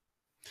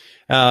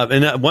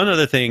 And one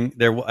other thing,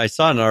 I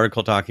saw an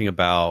article talking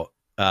about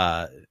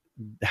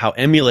how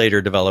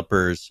emulator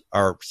developers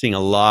are seeing a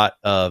lot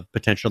of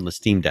potential in the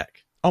Steam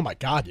Deck. Oh my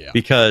God, yeah.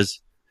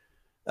 Because,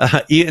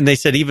 and they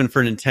said even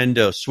for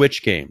Nintendo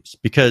Switch games,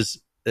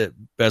 because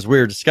as we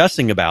were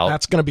discussing about,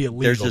 that's going to be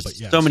illegal. There's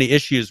just so many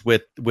issues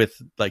with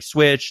like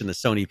Switch and the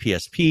Sony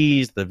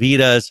PSPs, the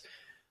Vitas.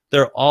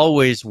 They're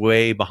always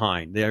way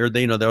behind.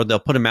 They'll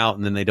put them out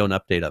and then they don't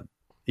update them,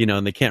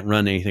 and they can't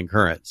run anything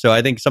current. So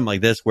I think something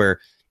like this, where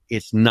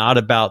it's not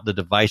about the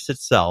device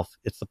itself,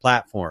 it's the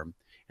platform.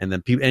 And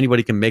then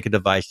anybody can make a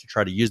device to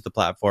try to use the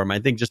platform. I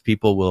think just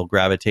people will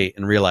gravitate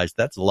and realize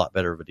that's a lot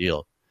better of a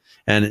deal.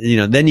 And,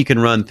 then you can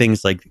run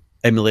things like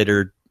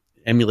emulators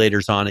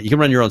on it. You can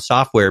run your own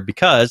software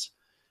because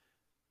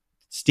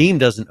Steam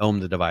doesn't own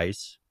the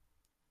device.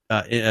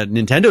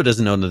 Nintendo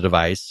doesn't own the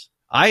device.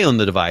 I own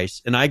the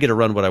device and I get to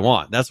run what I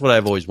want. That's what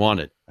I've always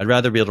wanted. I'd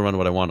rather be able to run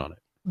what I want on it.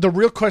 The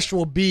real question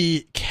will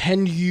be,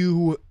 can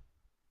you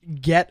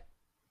get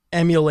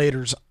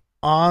emulators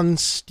on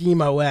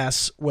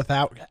SteamOS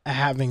without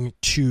having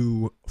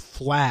to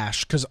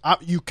flash? Because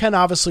you can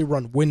obviously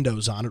run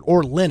Windows on it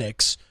or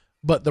Linux,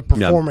 but the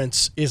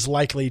performance is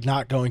likely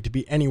not going to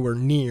be anywhere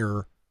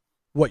near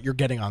what you're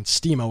getting on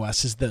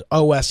SteamOS. Is the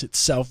OS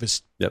itself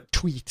is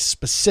tweaked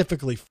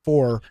specifically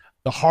for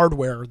the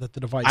hardware that the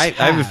device has.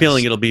 I have a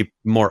feeling it'll be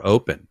more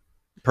open.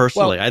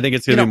 Personally, I think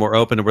it's going to be more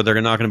open, where they're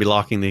not going to be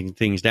locking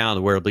things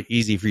down, where it'll be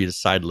easy for you to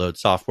sideload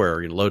software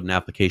or load an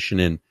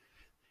application in.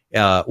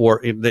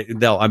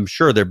 I'm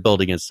sure they're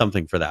building in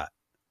something for that.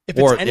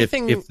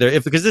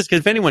 Because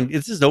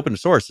this is open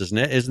source, isn't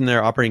it? Isn't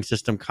their operating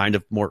system kind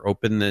of more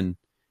open than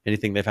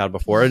anything they've had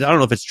before? I don't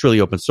know if it's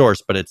truly open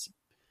source, but if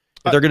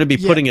they're going to be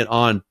putting it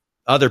on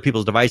other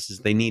people's devices,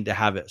 they need to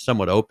have it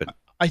somewhat open.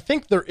 I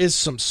think there is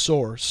some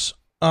source.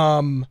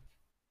 The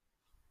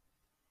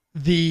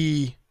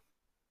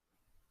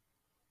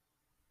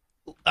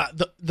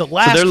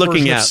last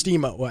version of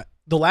SteamOS.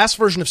 The last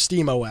version of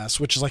SteamOS,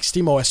 which is like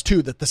SteamOS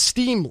 2, that the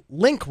Steam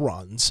Link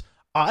runs,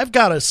 I've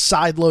got a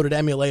side-loaded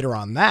emulator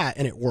on that,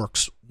 and it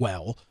works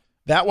well.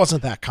 That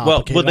wasn't that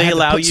complicated. Well, will they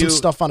allow you some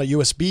stuff on a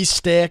USB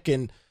stick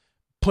and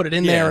put it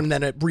in there, and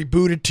then it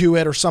rebooted to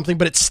it or something,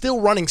 but it's still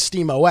running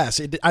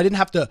SteamOS. I didn't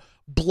have to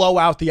blow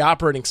out the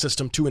operating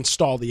system to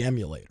install the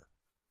emulator.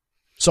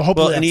 So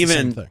hopefully that's the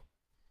same thing.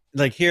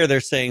 Like here,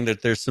 they're saying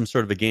that there's some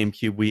sort of a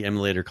GameCube Wii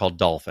emulator called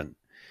Dolphin.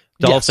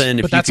 Dolphin,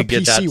 if you could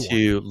get that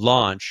to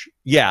launch,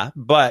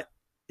 but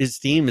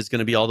Steam is going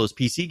to be all those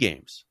PC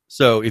games.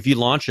 So if you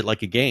launch it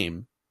like a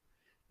game,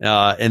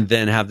 and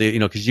then have the,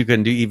 because you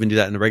can do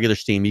that in the regular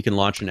Steam, you can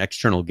launch an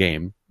external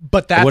game.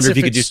 But I wonder if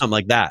you could do something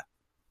like that.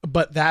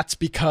 But that's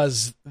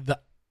because the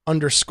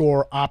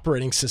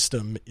 _operating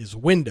system is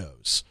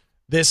Windows.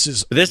 This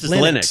is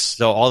Linux.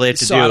 So all they have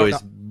to do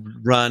is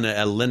run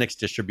a Linux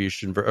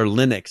distribution or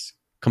Linux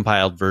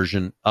compiled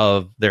version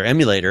of their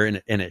emulator,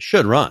 and it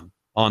should run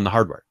on the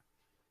hardware.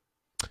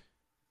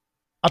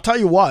 I'll tell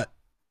you what,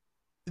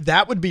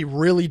 that would be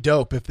really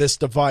dope if this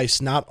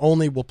device not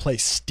only will play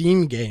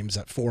Steam games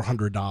at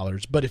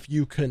 $400, but if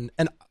you can,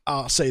 and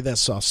I'll say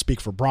this, I'll speak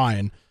for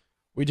Brian,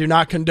 we do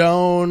not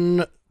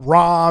condone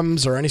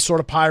ROMs or any sort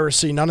of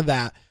piracy, none of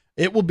that.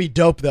 It will be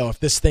dope, though, if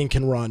this thing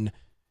can run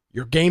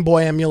your Game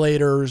Boy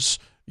emulators,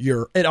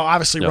 it'll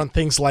obviously run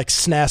things like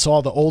SNES,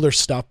 all the older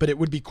stuff, but it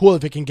would be cool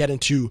if it can get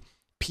into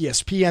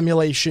PSP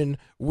emulation,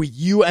 Wii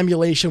U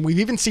emulation. We've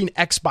even seen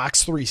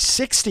Xbox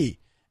 360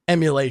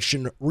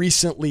 emulation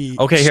recently.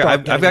 Okay, here,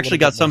 I've actually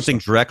got something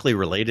directly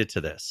related to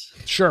this.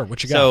 Sure,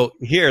 what you got? So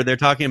here they're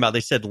talking about,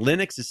 they said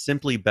Linux is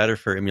simply better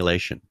for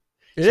emulation.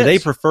 They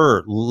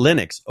prefer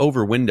Linux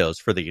over Windows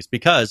for these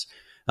because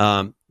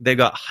they've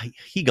got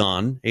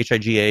Higan,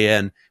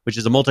 Higan, which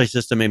is a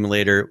multi-system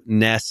emulator,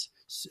 NES,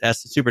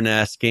 Super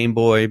NES, Game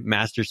Boy,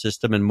 Master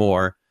System, and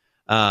more.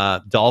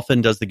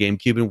 Dolphin does the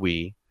GameCube and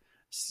Wii.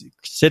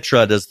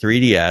 Citra does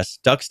 3DS.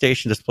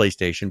 DuckStation does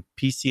PlayStation.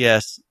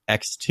 PCS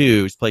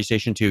X2 is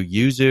PlayStation 2.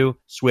 Yuzu,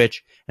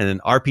 Switch, and then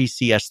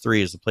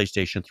RPCS3 is the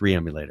PlayStation 3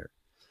 emulator.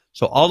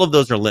 So all of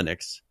those are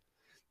Linux.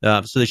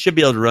 So they should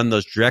be able to run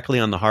those directly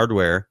on the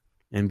hardware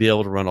and be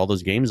able to run all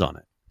those games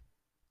on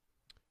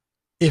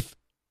it.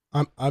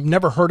 I've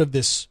never heard of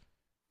this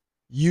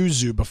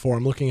Yuzu before.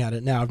 I'm looking at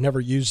it now. I've never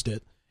used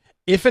it.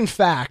 If in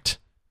fact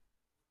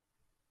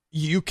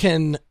you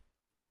can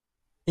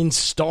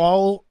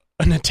install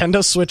a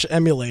Nintendo Switch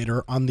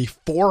emulator on the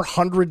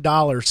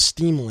 $400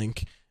 Steam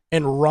Link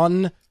and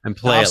run and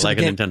play it like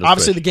a Nintendo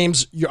obviously Switch. The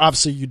games,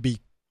 you'd be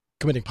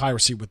committing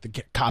piracy with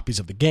the copies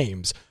of the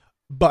games,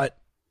 but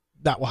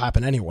that will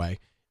happen anyway.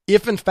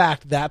 If in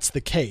fact that's the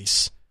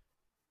case,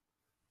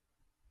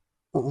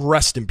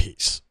 rest in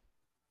peace.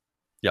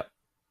 Yep.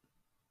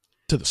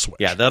 To the Switch.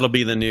 Yeah, that'll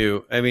be the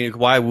new. I mean,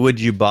 why would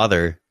you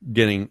bother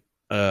getting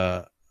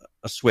a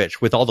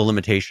Switch with all the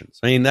limitations?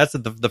 I mean, that's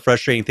the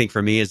frustrating thing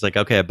for me is like,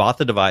 okay, I bought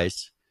the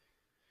device.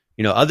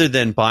 You know, other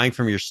than buying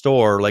from your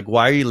store, like,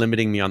 why are you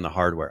limiting me on the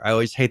hardware? I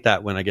always hate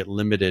that when I get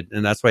limited,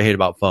 and that's what I hate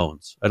about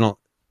phones.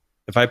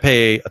 If I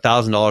pay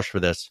 $1,000 for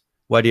this,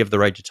 why do you have the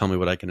right to tell me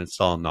what I can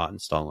install and not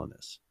install on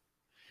this?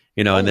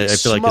 You know, and I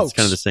feel like it's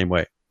kind of the same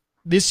way.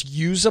 This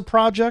Yuza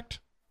project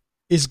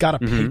is got a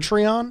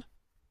Patreon.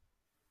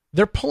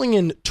 They're pulling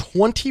in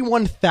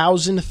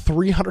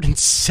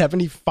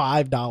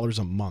 $21,375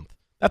 a month.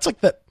 That's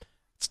like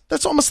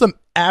that's almost the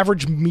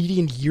average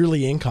median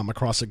yearly income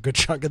across a good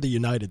chunk of the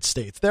United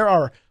States. There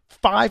are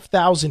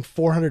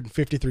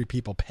 5,453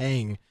 people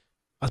paying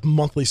a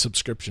monthly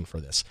subscription for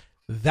this.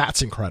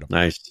 That's incredible.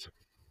 Nice.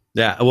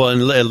 Yeah, well,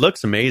 and it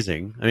looks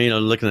amazing. I mean,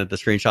 looking at the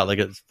screenshot, like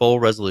it's full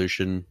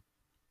resolution.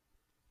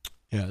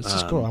 Yeah, this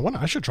is cool.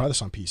 I should try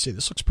this on PC.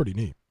 This looks pretty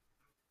neat.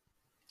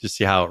 Just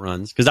see how it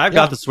runs. Because I've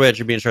got the Switch.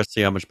 It'd be interesting to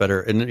see how much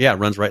better. And yeah, it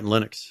runs right in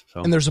Linux.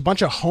 So. And there's a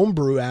bunch of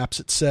homebrew apps.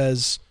 It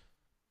says,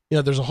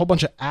 there's a whole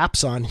bunch of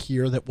apps on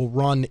here that will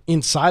run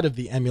inside of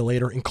the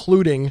emulator,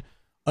 including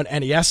an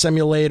NES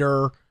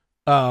emulator.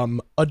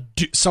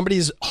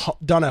 Somebody's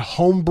done a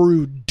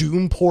homebrew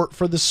Doom port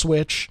for the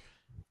Switch.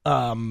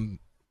 SNES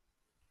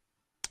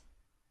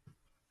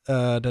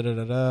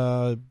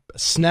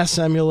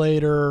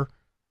emulator,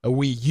 a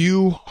Wii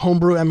U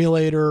homebrew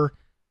emulator,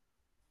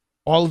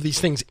 all of these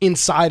things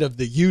inside of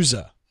the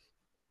Yuza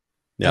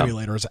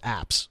emulator as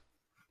apps.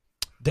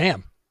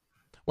 Damn.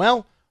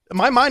 Well,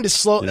 my mind is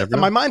slow.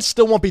 My mind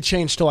still won't be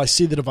changed till I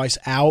see the device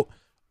out.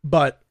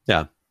 But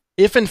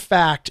if in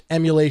fact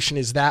emulation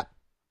is that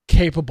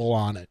capable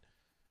on it,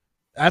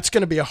 that's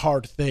going to be a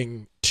hard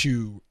thing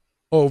to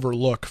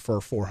overlook for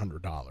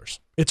 $400.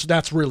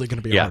 That's really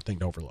going to be a hard thing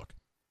to overlook.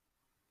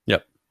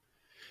 Yep.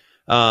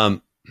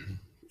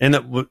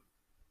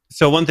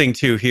 So one thing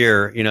too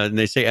here, and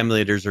they say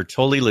emulators are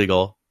totally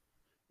legal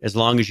as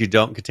long as you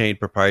don't contain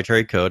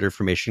proprietary code or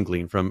information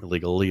gleaned from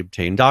illegally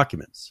obtained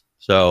documents.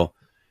 So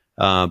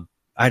I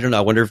don't know.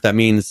 I wonder if that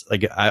means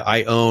like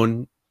I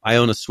own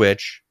a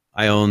Switch.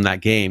 I own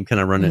that game. Can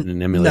I run it in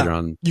an emulator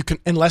on? You can,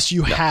 unless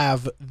you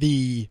have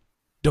the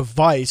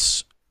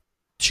device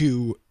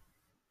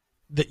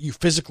that you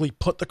physically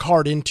put the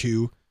card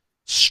into,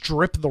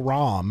 strip the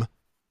ROM,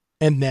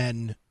 and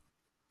then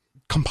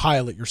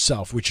compile it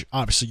yourself, which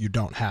obviously you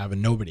don't have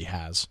and nobody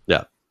has.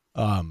 Yeah.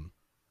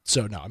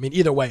 So no, I mean,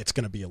 either way, it's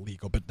going to be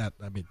illegal. But that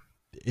is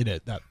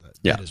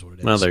what it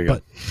is. Well, there you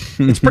go.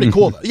 It's pretty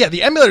cool, though. Yeah,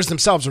 the emulators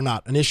themselves are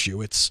not an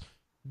issue. It's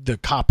the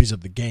copies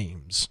of the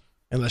games.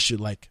 Unless you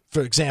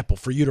for example,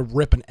 for you to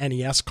rip an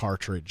NES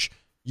cartridge,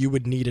 you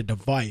would need a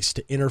device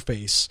to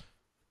interface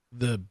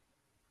the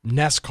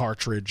NES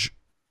cartridge,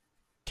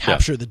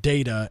 capture the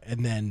data,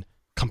 and then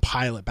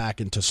compile it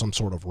back into some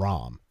sort of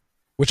ROM,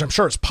 which I'm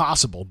sure is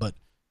possible, but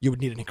you would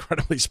need an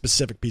incredibly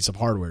specific piece of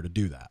hardware to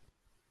do that.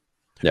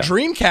 Yeah.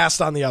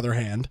 Dreamcast, on the other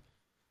hand,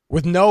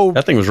 with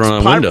that thing was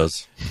running on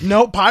Windows.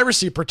 No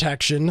piracy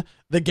protection,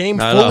 the game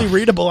fully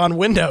readable on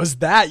Windows,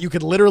 that you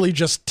could literally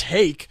just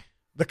take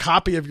the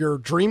copy of your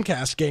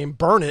Dreamcast game,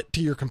 burn it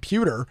to your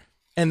computer,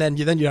 and then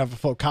you have a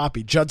full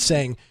copy. Judd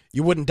saying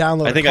you wouldn't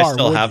download I think I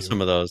still have some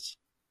of those.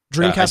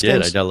 Dreamcast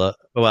games? I did.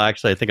 Well,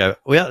 actually, I think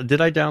did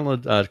I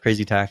download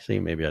Crazy Taxi?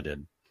 Maybe I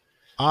did.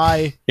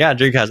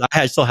 Dreamcast.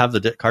 I still have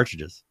the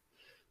cartridges.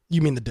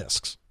 You mean the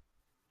discs?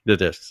 The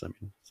discs. I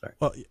mean, sorry.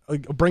 Well,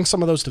 bring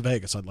some of those to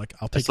Vegas. I'll take.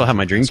 I still have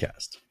my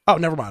Dreamcast. Oh,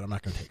 never mind. I'm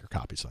not going to take your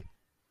copies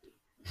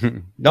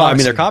then. No, I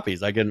mean they're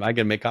copies. I can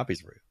make copies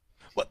for you.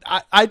 Well,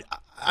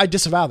 I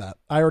disavow that.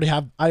 I already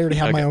have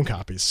my own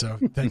copies. So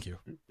thank you.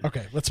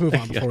 Okay, let's move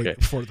on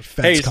before the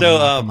feds come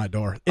on my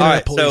door.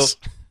 Police.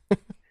 So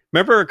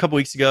remember a couple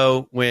weeks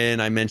ago when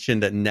I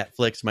mentioned that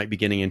Netflix might be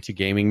getting into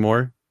gaming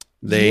more?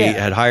 They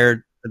had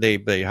hired.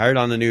 They hired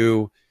on the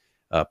new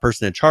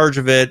person in charge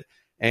of it,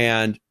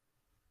 and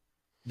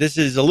this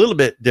is a little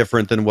bit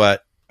different than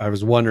what I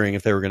was wondering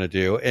if they were going to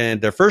do.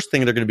 And their first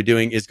thing they're going to be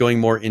doing is going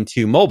more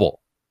into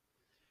mobile.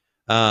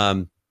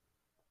 And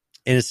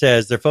it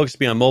says they're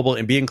focusing on mobile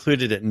and be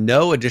included at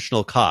no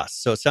additional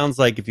cost. So it sounds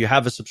like if you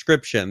have a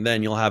subscription,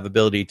 then you'll have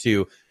ability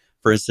to,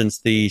 for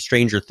instance, the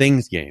Stranger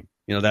Things game.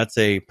 That's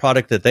a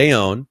product that they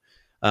own.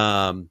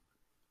 So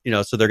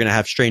they're going to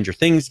have Stranger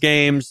Things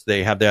games.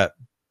 They have that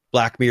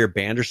Black Mirror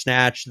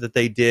Bandersnatch that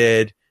they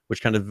did,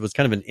 which was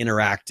kind of an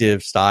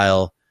interactive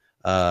style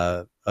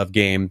of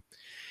game.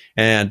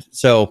 And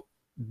so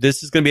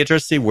this is going to be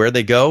interesting to see where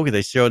they go.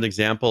 They show an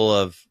example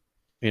of,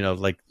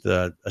 like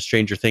a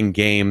Stranger Thing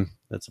game.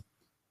 That's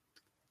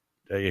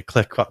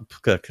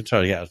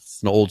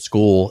it's an old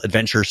school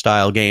adventure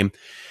style game.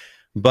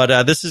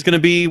 But this is going to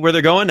be where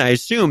they're going. I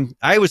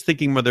was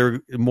thinking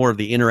more of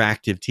the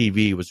interactive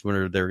TV was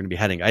where they're going to be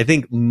heading. I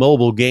think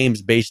mobile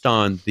games based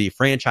on the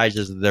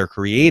franchises that they're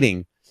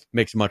creating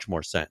makes much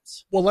more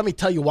sense. Well, let me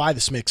tell you why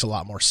this makes a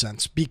lot more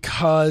sense.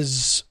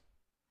 Because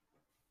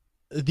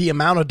the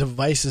amount of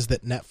devices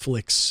that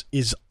Netflix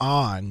is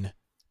on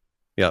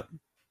Yep.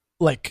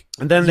 Like,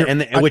 And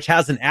then which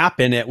has an app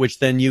in it, which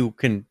then you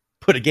can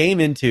put a game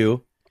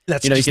into.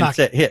 That's you just can not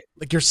hit.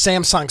 Like your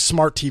Samsung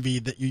Smart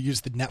TV that you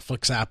use the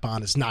Netflix app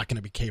on is not going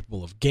to be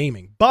capable of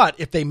gaming. But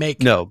if they make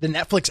the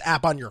Netflix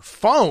app on your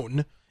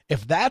phone,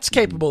 if that's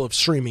capable of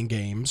streaming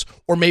games,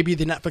 or maybe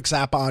the Netflix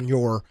app on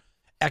your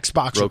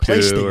Xbox Roku or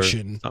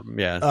PlayStation,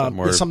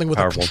 something, something with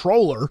powerful. a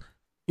controller,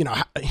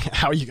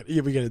 how are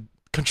you going to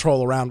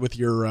control around with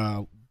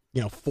your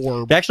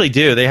four? They actually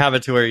do. They have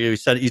it to where you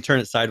turn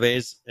it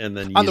sideways and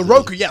then on the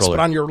Roku, yes, but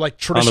on your like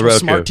traditional Roku,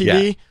 Smart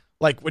TV. Yeah.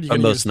 Like, what are you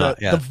going to use?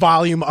 The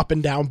volume up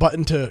and down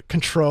button to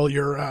control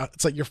your,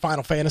 it's like your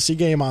Final Fantasy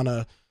game on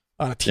a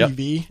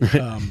TV.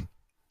 Yep.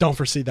 Don't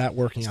foresee that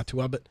working out too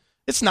well, but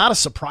it's not a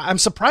surprise. I'm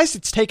surprised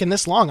it's taken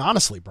this long,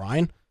 honestly,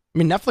 Brian. I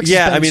mean, Netflix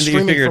has been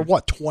streaming for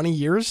what, 20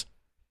 years?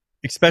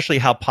 Especially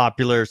how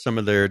popular some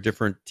of their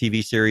different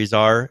TV series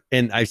are.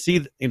 And I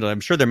see, I'm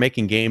sure they're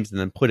making games and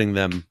then putting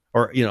them,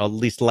 or, at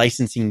least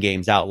licensing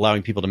games out,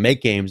 allowing people to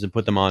make games and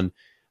put them on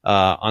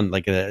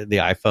like the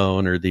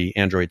iPhone or the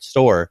Android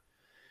store.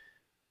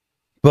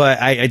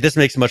 But this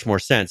makes much more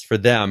sense for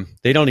them.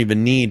 They don't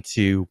even need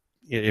to,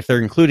 if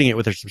they're including it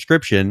with their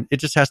subscription, it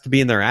just has to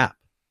be in their app.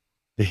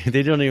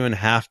 They don't even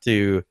have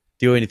to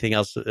do anything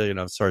else,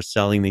 start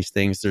selling these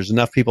things. There's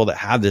enough people that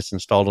have this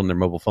installed on their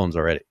mobile phones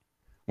already,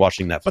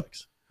 watching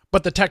Netflix.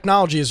 But the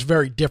technology is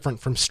very different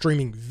from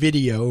streaming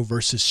video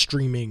versus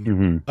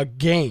streaming a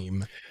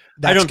game.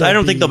 I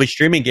don't think they'll be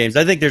streaming games.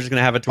 I think they're just going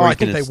to have it to where you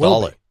can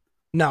install it.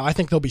 No, I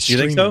think they'll be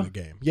streaming the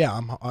game. Yeah,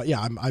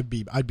 I'd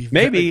be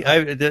maybe.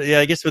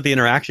 I guess with the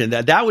interaction,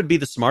 that would be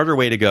the smarter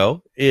way to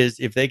go. Is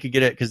if they could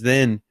get it, because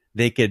then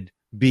they could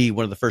be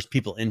one of the first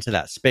people into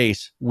that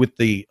space with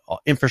the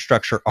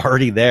infrastructure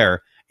already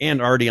there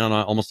and already on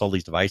almost all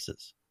these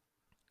devices.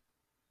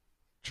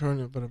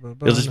 It'll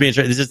just be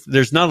interesting.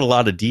 There's not a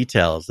lot of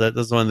details.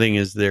 That's one thing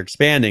is they're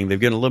expanding. They've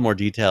given a little more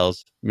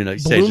details.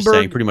 Just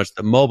saying pretty much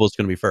the mobile is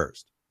going to be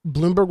first.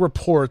 Bloomberg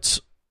reports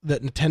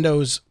that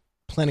Nintendo's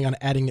planning on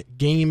adding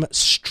game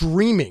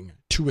streaming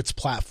to its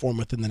platform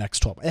within the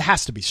next 12. It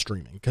has to be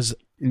streaming because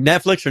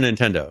Netflix or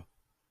Nintendo?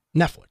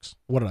 Netflix.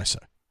 What did I say?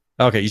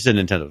 Okay, you said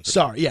Nintendo.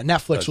 Sorry, yeah,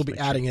 Netflix will be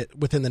adding it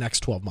within the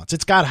next 12 months.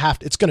 It's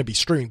going to be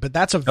streaming, but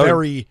that's a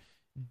very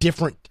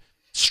different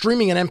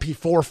streaming an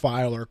MP4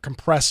 file or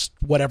compressed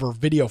whatever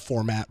video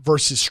format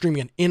versus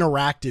streaming an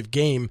interactive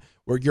game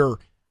where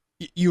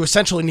you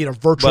essentially need a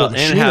virtual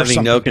machine and having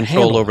or no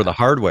control over the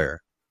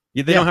hardware.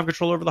 They don't have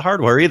control over the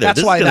hardware either.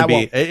 That's why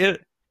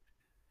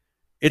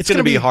it's going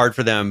to be hard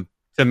for them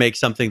to make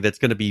something that's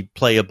going to be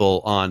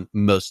playable on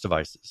most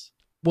devices.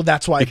 Well,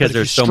 that's why, because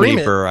there's so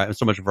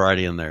much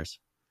variety in theirs.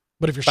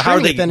 But if you're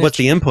streaming, what's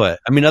the input?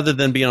 I mean, other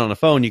than being on a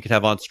phone, you could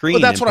have on screen.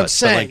 Well, that's what I'm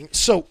saying.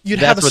 So you'd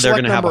have that's where they're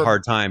going to have a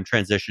hard time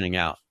transitioning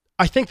out.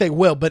 I think they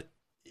will, but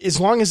as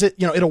long as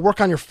it'll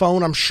work on your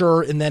phone, I'm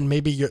sure, and then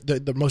maybe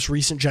the most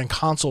recent gen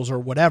consoles or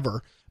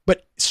whatever.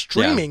 But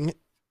streaming,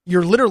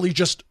 you're literally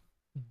just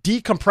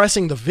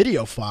decompressing the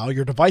video file.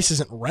 Your device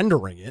isn't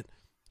rendering it,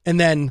 and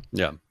then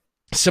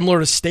similar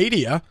to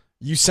Stadia,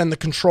 you send the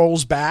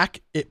controls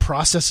back, it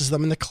processes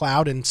them in the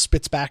cloud and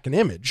spits back an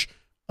image.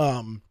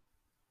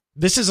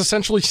 This is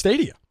essentially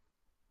Stadia.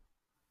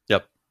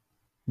 Yep.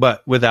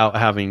 But without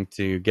having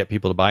to get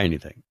people to buy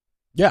anything.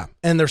 Yeah,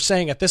 and they're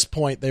saying at this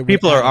point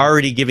people are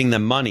already giving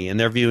them money, and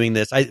they're viewing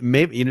this. Do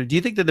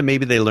you think that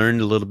maybe they learned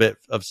a little bit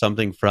of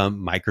something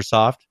from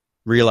Microsoft,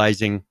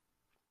 realizing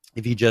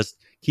if you just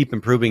keep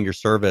improving your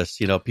service,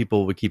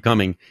 people would keep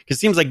coming? Because it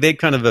seems like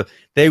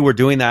they were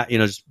doing that,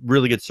 just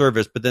really good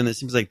service, but then it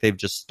seems like they've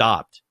just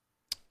stopped.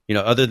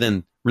 Other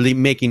than really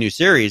making new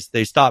series,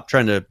 they stopped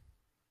trying to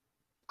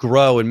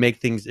grow and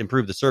make things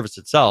improve the service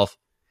itself,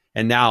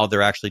 and now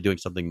they're actually doing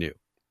something new.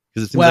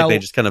 Because it seems like they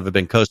just kind of have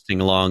been coasting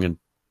along and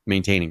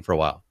maintaining for a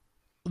while.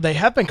 They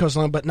have been coasting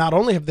along, but not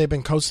only have they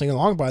been coasting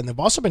along, Brian, they've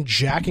also been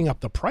jacking up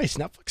the price.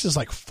 Netflix is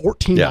like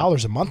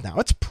 $14 a month now.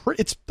 It's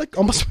like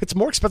it's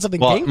more expensive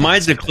than Game Pass.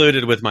 Mine's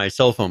included with my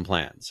cell phone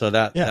plan, so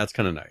that's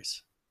kind of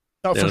nice.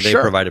 Oh, for they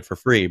sure. provide it for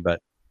free, but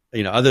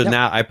other than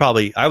that, I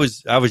probably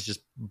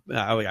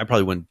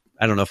wouldn't.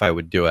 I don't know if I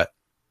would do it.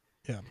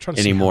 Yeah, I'm trying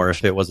to anymore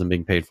if it wasn't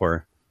being paid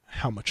for.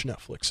 How much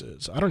Netflix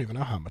is? I don't even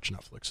know how much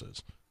Netflix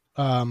is.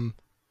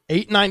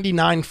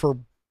 $8.99 for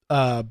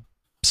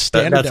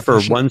standard. That's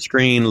definition. For one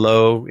screen,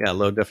 low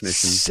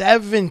definition.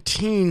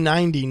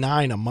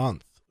 $17.99 a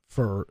month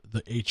for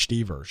the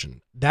HD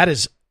version. That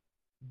is,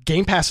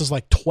 Game Pass is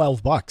like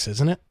 $12,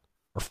 isn't it?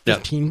 Or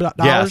 $15?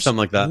 Yeah, something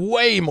like that.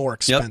 Way more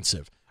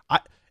expensive.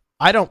 Yep.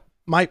 I don't.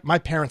 My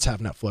parents have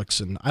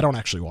Netflix, and I don't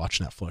actually watch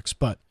Netflix,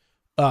 but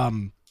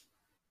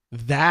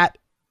that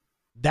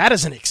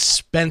is an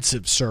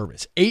expensive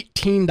service.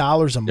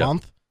 $18 a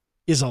month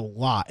is a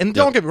lot. And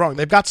don't get me wrong,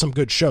 they've got some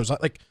good shows.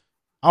 Like,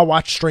 I'll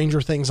watch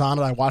Stranger Things on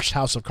it. I watched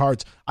House of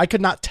Cards. I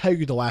could not tell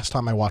you the last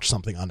time I watched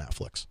something on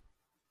Netflix.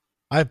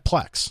 I have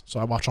Plex, so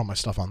I watch all my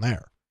stuff on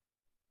there.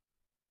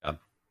 Yeah.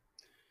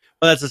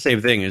 Well, that's the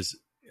same thing.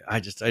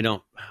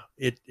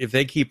 If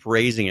they keep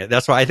raising it,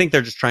 that's why I think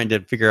they're just trying to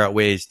figure out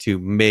ways to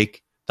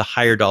make the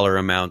higher dollar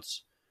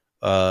amounts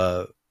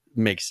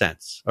makes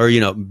sense or,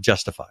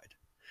 justified,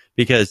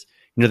 because,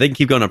 they can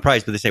keep going on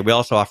price, but they say we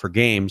also offer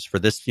games for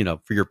this,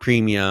 for your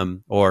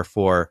premium or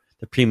for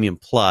the premium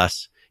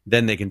plus,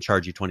 then they can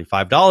charge you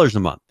 $25 a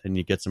month and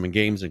you get some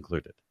games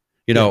included,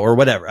 or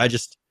whatever.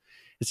 It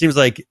seems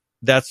like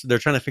they're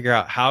trying to figure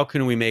out how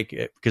can we make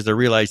it, because they're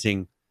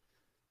realizing,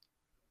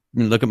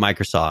 look at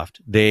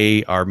Microsoft.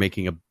 They are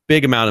making a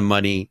big amount of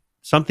money.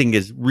 Something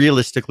is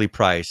realistically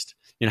priced.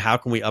 How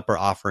can we up our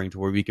offering to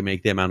where we can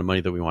make the amount of money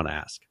that we want to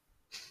ask?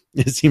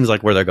 It seems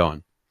like where they're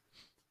going.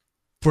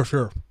 For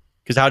sure.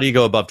 Because how do you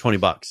go above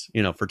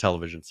 $20, for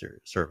television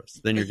service?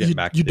 Then you're getting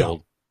back to the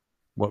old.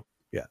 What?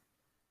 Yeah.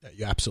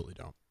 You absolutely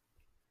don't.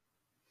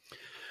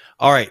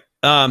 All right.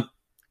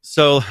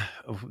 So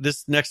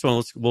this next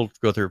one, we'll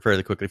go through it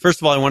fairly quickly. First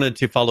of all, I wanted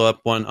to follow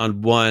up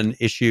on one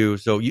issue.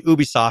 So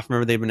Ubisoft,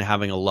 remember, they've been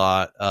having a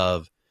lot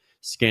of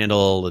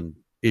scandal and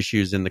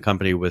issues in the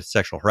company with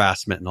sexual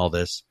harassment and all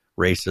this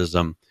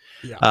racism.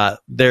 Yeah.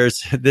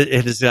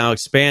 It has now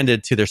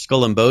expanded to their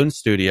Skull and Bones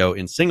studio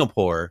in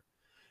Singapore,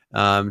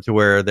 to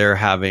where they're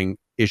having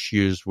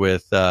issues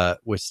with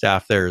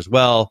staff there as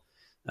well.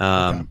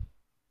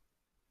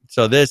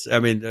 So this,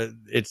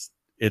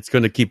 it's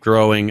going to keep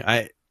growing.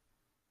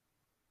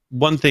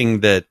 One thing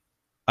that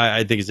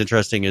I think is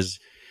interesting is,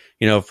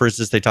 for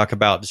instance, they talk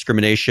about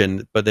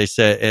discrimination, but they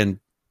say that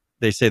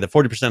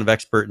 40% of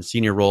expert and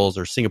senior roles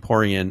are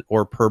Singaporean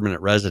or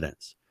permanent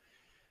residents.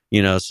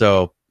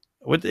 So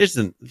it's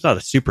not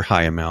a super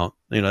high amount.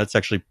 It's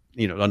actually,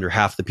 under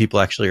half the people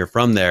actually are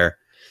from there.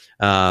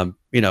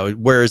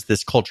 Where is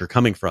this culture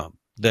coming from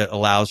that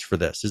allows for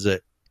this? Is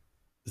it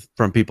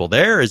from people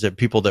there? Is it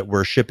people that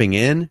we're shipping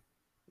in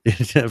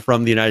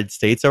from the United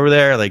States over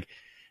there? Like,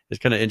 it's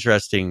kind of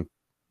interesting,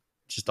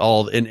 just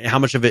and how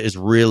much of it is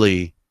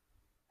really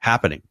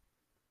happening,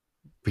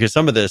 because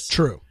some of this,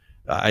 true,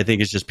 I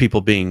think, is just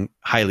people being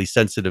highly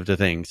sensitive to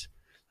things.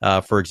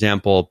 For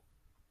example,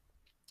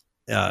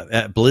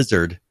 at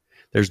Blizzard,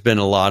 there's been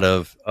a lot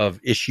of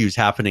issues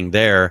happening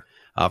there.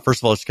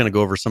 First of all, just going to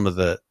go over some of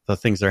the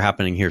things that are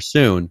happening here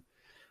soon.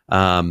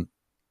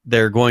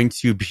 They're going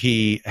to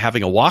be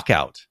having a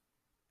walkout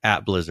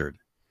at Blizzard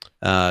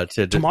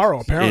tomorrow,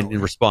 apparently,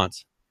 in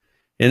response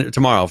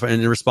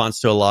in response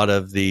to a lot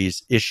of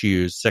these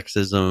issues,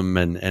 sexism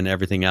and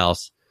everything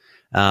else.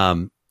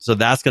 So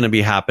that's going to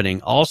be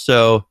happening.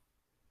 Also,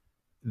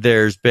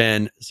 they're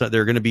going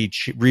to be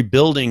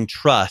rebuilding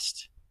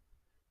trust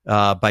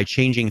by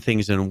changing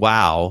things in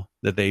WoW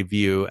that they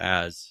view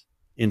as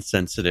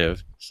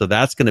insensitive. So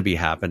that's going to be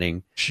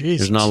happening.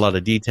 Jesus. There's not a lot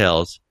of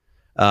details,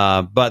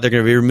 but they're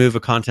going to remove a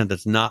content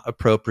that's not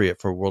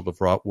appropriate for World of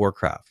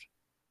Warcraft.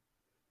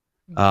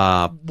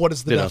 What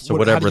is the so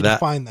whatever how do you that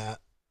define that?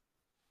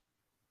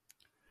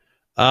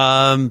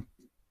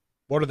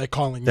 What are they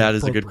calling that?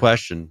 Is a good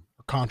question.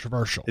 Or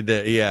controversial.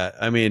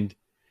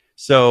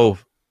 So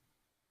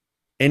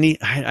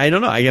I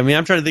don't know.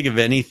 I'm trying to think of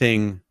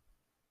anything.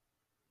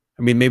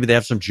 Maybe they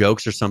have some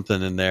jokes or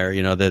something in there,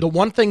 that the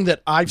one thing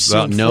that I've seen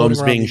about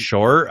gnomes being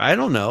short. I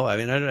don't know.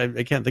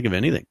 I can't think of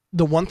anything.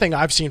 The one thing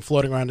I've seen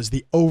floating around is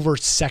the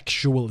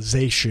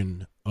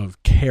over-sexualization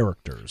of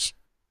characters.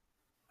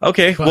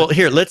 Okay, well,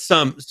 here, let's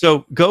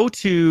so go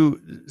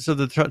to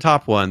the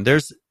top one.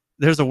 There's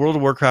a World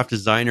of Warcraft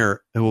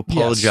designer who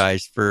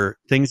apologized for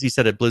things he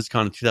said at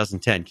BlizzCon in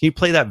 2010. Can you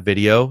play that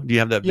video? Do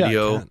you have that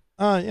video?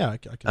 I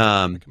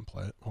can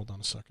play it. Hold on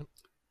a second.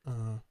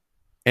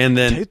 And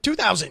then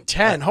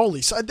 2010.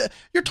 Holy,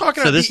 you're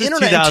talking about the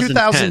internet in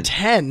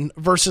 2010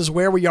 versus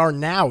where we are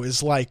now.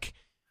 Is like,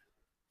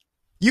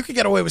 you could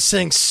get away with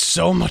saying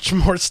so much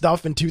more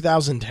stuff in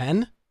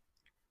 2010.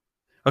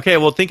 Okay,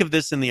 well, think of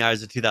this in the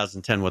eyes of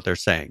 2010, what they're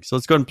saying. So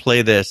let's go and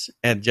play this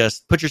and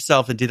just put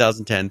yourself in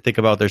 2010, think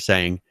about what they're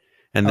saying,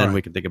 and then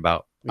we can think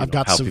about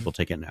how people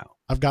take it now.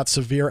 I've got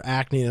severe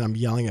acne, and I'm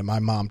yelling at my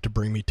mom to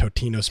bring me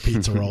Totino's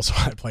pizza rolls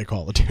while I play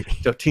Call of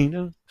Duty.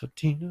 Totino.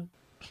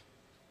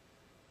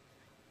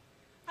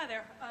 Hi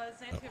there,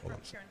 Xantia from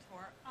Kieran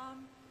Tor.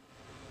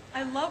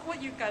 I love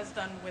what you guys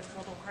done with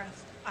World of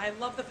Warcraft. I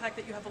love the fact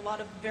that you have a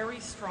lot of very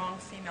strong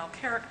female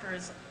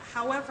characters.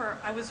 However,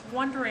 I was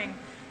wondering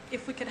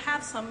if we could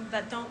have some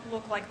that don't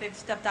look like they've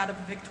stepped out of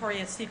a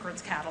Victoria's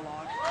Secrets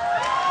catalog.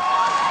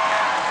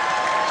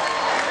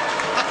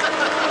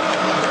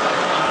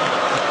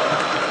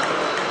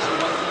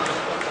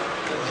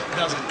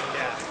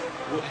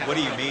 What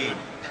do you mean?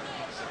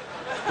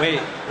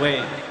 Wait.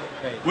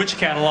 Which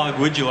catalog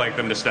would you like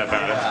them to step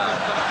out of?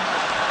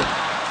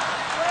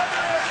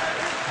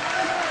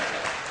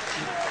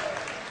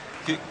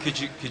 Could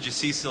you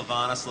see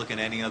Sylvanas looking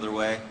any other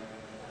way?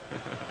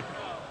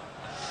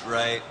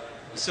 Right.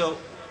 So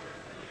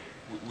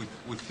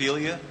we feel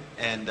you,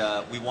 and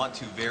we want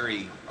to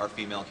vary our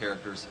female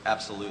characters,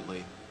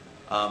 absolutely.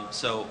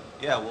 So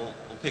yeah, we'll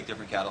pick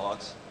different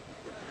catalogs.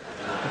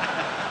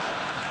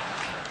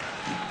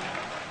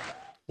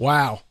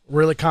 Wow,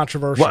 really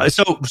controversial. Well,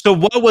 so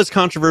what was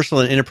controversial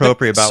and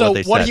inappropriate about what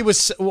they said?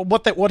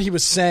 What he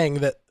was saying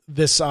that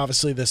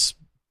this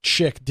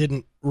chick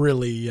didn't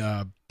really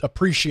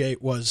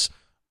appreciate was,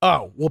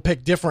 we'll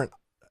pick different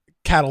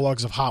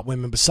catalogs of hot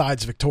women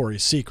besides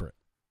Victoria's Secret?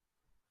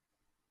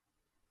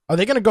 Are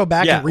they going to go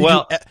back Yeah, and redo?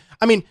 well-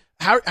 I mean,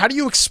 how do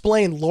you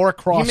explain Laura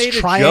You Croft's made a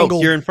triangle?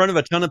 joke. You're in front of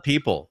a ton of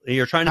people.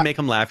 You're trying to make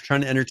them laugh. You're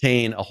trying to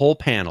entertain a whole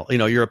panel.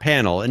 You're a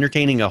panel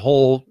entertaining a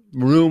whole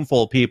room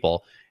full of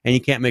people, and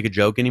you can't make a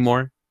joke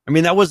anymore. I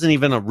mean, that wasn't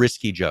even a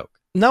risky joke.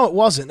 No, it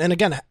wasn't. And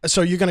again,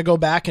 so you're going to go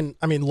back and,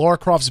 I mean, Laura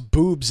Croft's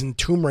boobs in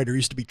Tomb Raider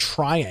used to be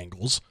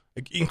triangles,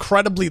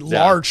 incredibly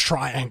large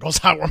triangles.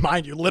 I'll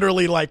remind you,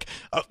 literally like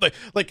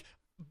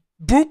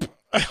boop,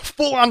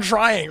 full on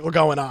triangle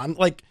going on.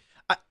 Like,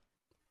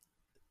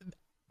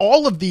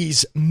 all of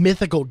these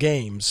mythical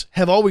games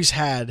have always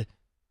had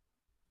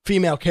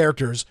female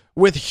characters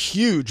with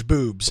huge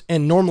boobs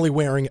and normally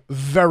wearing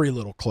very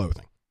little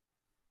clothing.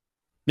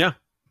 Yeah.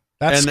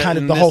 That's And kind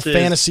of and the whole this is-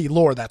 fantasy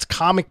lore. That's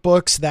comic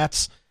books.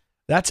 That's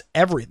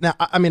every. Now,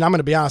 I mean, I'm going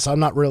to be honest. I'm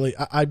not really.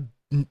 I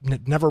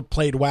never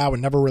played WoW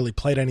and never really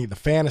played any of the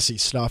fantasy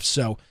stuff,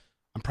 so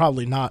I'm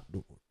probably not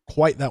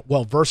quite that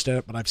well versed in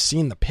it. But I've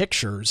seen the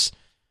pictures.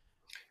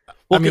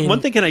 Well, I mean,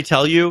 one thing can I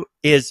tell you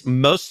is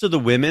most of the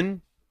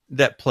women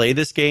that play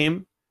this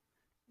game,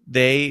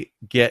 they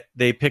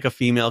pick a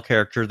female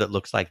character that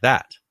looks like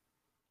that.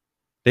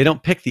 They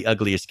don't pick the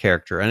ugliest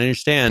character. And I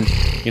understand,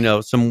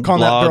 some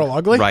Calling that girl blog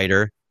ugly?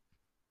 writer.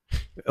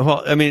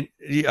 Well, I mean,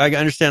 I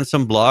understand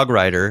some blog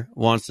writer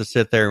wants to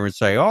sit there and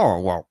say, "Oh,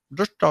 well,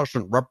 this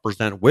doesn't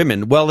represent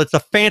women." Well, it's a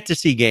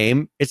fantasy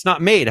game. It's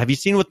not made. Have you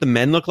seen what the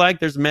men look like?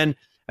 There's men.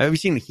 Have you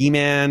seen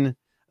He-Man,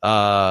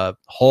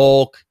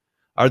 Hulk?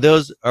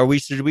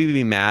 Should we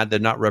be mad they're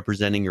not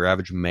representing your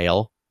average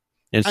male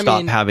and I stop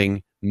mean-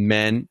 having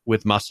men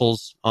with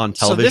muscles on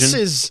so television? this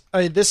is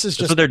That's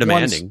just what they're one-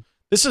 demanding.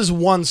 This is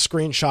one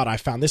screenshot I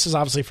found. This is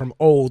obviously from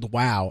old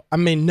WoW. I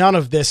mean, none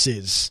of this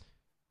is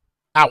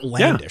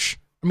outlandish.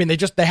 I mean,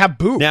 they have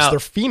boobs. Now- They're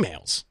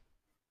females.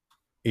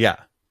 Yeah.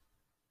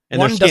 And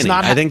One they're does skinny.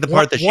 not. I think the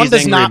part that one she's does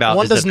angry not, about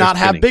one is does that they're not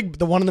have skinny. big.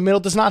 The one in the middle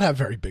does not have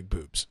very big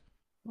boobs.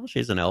 Well,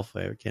 she's an elf.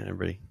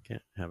 Everybody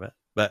can't have it.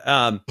 But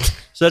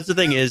so that's the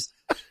thing is,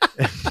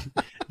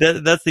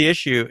 that's the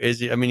issue.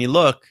 Is, I mean, you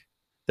look,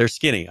 they're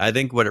skinny. I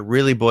think what it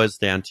really boils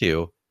down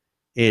to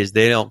is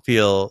they don't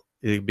feel,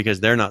 because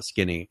they're not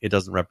skinny, it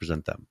doesn't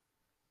represent them.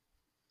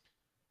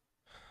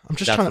 I'm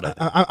just That's trying what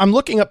to. I'm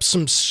looking up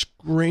some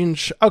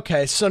screenshots.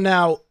 Okay, so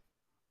now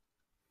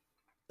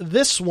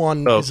this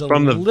one So, is a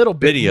from the little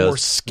bit videos- more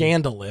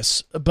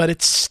scandalous, but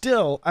it's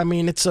still. I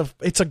mean, it's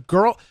a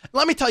girl.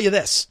 Let me tell you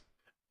this.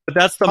 But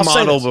that's the I'll say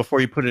model this.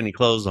 before you put any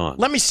clothes on.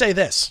 Let me say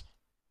this,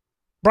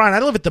 Brian. I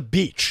live at the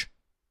beach.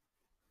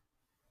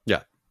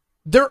 Yeah.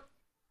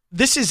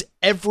 This is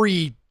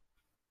every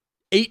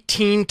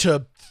 18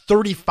 to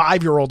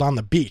 35-year-old on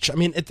the beach. I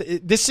mean,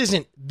 this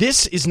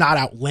is not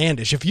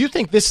outlandish. If you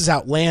think this is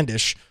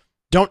outlandish,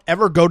 don't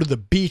ever go to the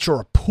beach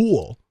or a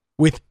pool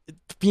with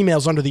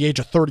females under the age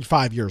of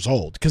 35 years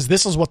old, because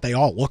this is what they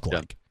all look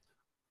like.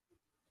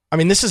 I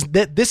mean, this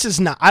is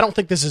not. I don't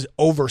think this is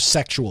over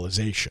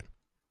sexualization.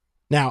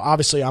 Now,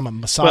 obviously, I'm a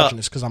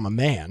misogynist because I'm a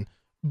man,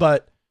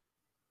 but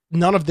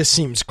none of this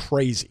seems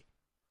crazy.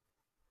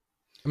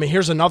 I mean,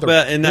 here's another.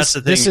 Well, and that's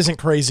the thing. This isn't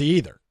crazy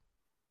either.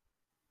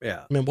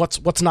 Yeah. I mean, what's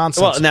nonsense?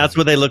 Well, and that's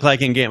what they look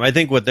like in game. I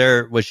think what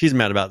she's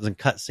mad about is in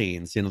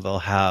cutscenes. They'll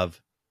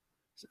have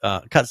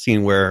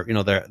cutscene where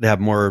they have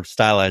more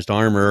stylized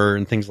armor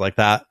and things like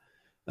that.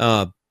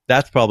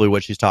 That's probably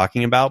what she's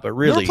talking about. But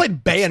really, you ever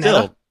played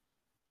Bayonetta?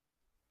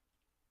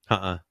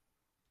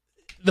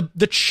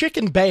 The chick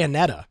in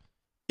Bayonetta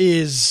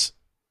is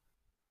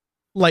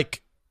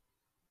like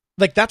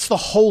that's the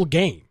whole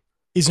game,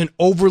 is an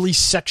overly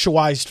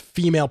sexualized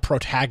female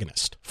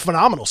protagonist.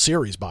 Phenomenal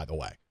series, by the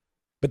way.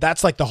 But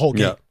that's like the whole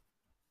game.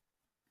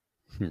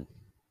 Yeah.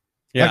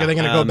 Like, are they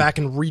going to go back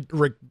and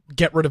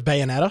get rid of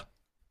Bayonetta? I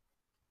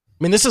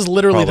mean, this is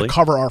literally Probably. the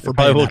cover art for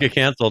probably will Bayonetta. get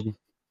canceled.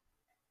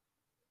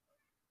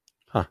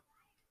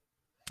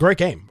 Great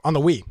game on the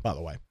Wii, by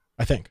the way.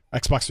 I think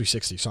Xbox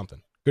 360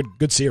 something.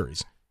 Good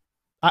series.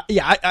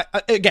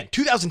 Again,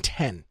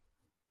 2010.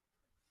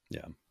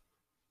 Yeah.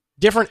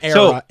 Different era,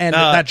 So, and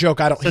that joke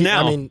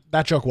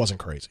that joke wasn't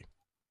crazy.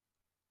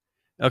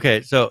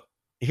 Okay, so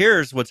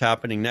here's what's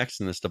happening next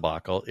in this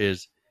debacle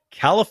is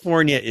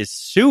California is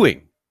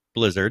suing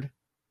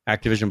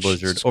Activision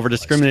Blizzard, Jesus over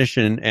Christ.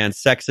 discrimination and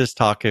sexist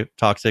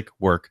toxic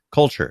work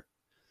culture.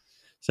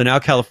 So now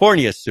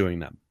California is suing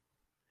them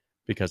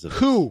because of this.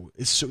 Who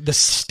is the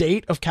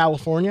state of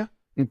California?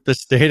 The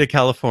state of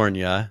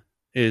California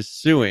is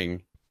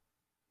suing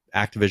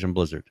Activision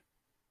Blizzard.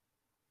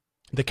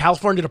 The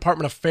California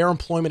Department of Fair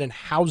Employment and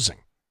Housing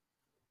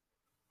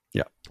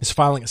is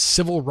filing a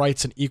civil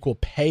rights and equal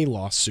pay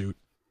lawsuit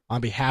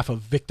on behalf of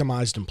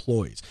victimized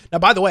employees. Now,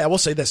 by the way, I will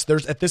say this.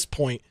 There's, at this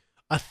point,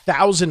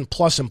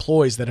 1,000+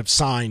 employees that have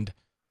signed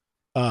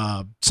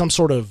some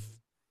sort of...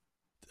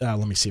 let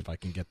me see if I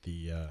can get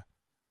the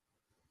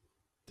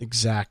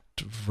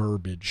exact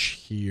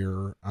verbiage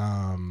here.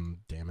 Damn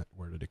it,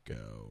 where did it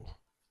go?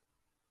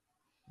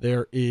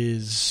 There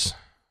is...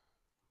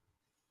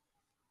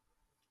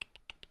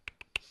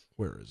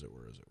 Where is it?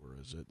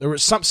 There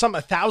was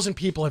 1,000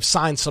 people have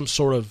signed some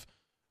sort of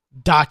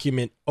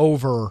document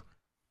over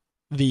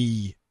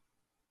the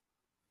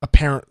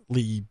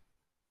apparently.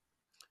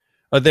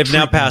 They've now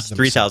treatment passed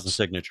themselves. 3,000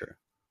 signature.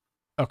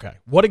 Okay,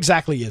 what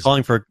exactly is it?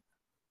 Calling for.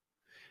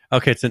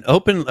 Okay, it's an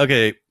open.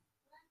 Okay,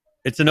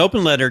 it's an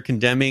open letter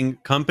condemning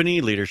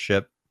company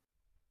leadership.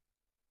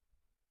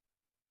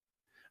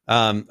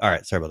 All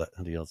right, sorry about that. I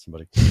had to yell at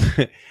somebody.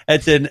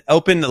 It's an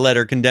open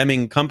letter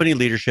condemning company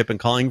leadership and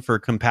calling for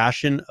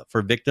compassion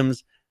for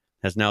victims.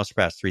 Has now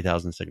surpassed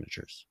 3,000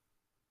 signatures.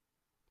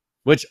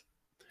 Which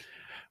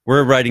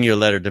we're writing you a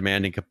letter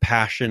demanding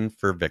compassion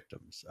for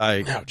victims.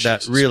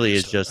 That really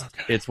is just.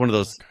 Okay. It's one of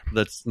those.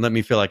 Let's let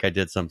me feel like I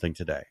did something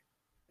today.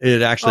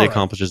 It actually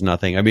accomplishes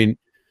nothing. I mean,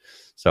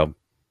 so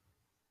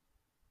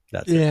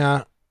that's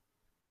it.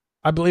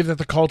 I believe that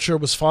the culture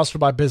was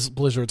fostered by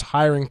Blizzard's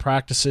hiring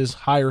practices.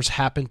 Hires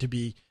happen to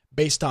be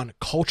based on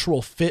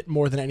cultural fit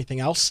more than anything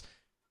else.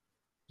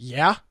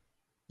 Yeah.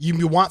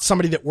 You want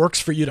somebody that works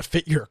for you to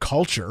fit your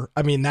culture.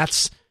 I mean,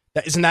 that's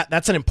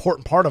an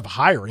important part of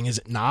hiring, is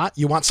it not?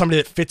 You want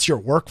somebody that fits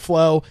your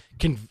workflow,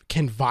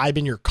 can vibe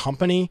in your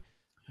company.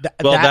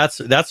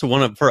 That's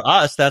one of, for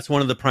us, that's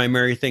one of the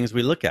primary things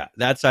we look at.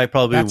 That's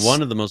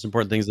one of the most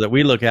important things that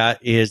we look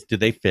at is, do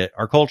they fit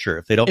our culture?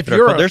 If they don't fit our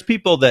culture, there's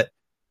people that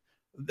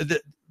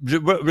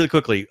really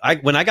quickly,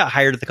 when I got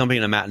hired at the company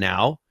I'm at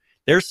now,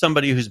 there's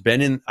somebody who's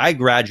been in, I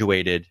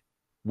graduated,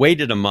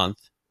 waited a month,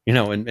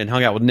 and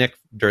hung out with Nick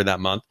during that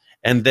month,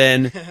 and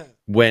then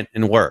went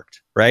and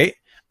worked, right?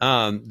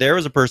 There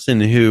was a person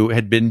who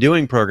had been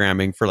doing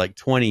programming for like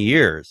 20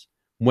 years,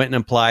 went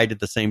and applied at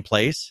the same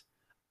place.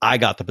 I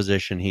got the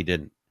position, he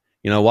didn't.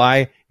 You know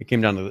why? It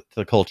came down to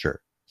the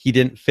culture. He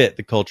didn't fit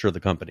the culture of the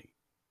company,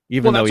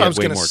 even though he had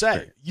way more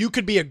experience. You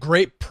could be a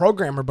great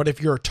programmer, but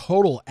if you're a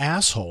total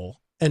asshole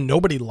and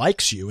nobody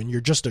likes you and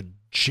you're just a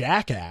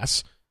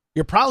jackass,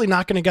 you're probably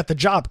not going to get the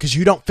job because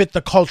you don't fit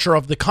the culture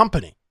of the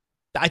company.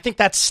 I think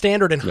that's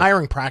standard in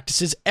hiring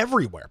practices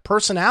everywhere.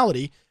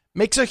 Personality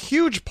makes a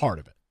huge part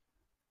of it.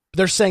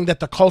 They're saying that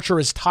the culture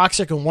is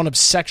toxic and one of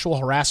sexual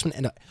harassment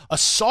and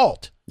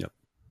assault. Yep.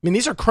 I mean,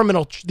 these are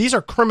criminal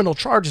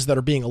charges that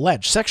are being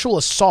alleged. Sexual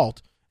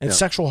assault and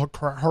sexual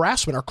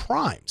harassment are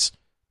crimes,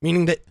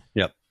 meaning that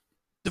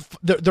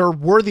they're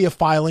worthy of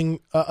filing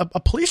a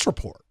police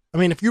report. I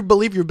mean, if you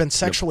believe you've been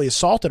sexually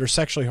assaulted or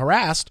sexually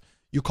harassed,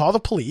 you call the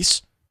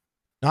police,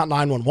 not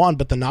 911,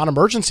 but the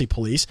non-emergency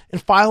police,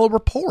 and file a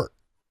report.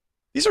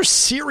 These are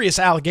serious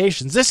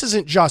allegations. This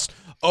isn't just,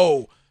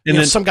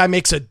 some guy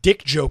makes a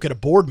dick joke at a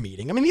board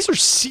meeting. I mean, these are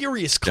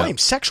serious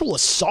claims. Sexual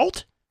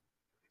assault?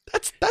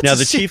 That's now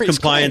the chief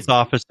compliance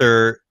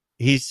officer.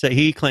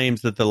 He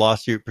claims that the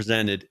lawsuit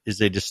presented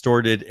is a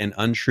distorted and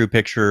untrue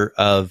picture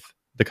of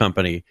the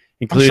company,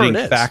 including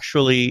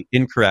factually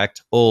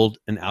incorrect, old,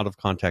 and out of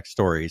context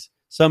stories,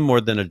 some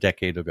more than a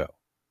decade ago.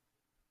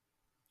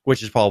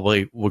 Which is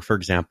probably, for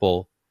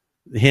example,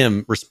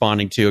 him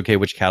responding to, okay,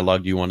 which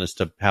catalog do you want us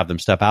to have them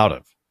step out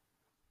of?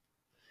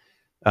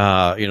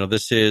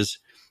 This is.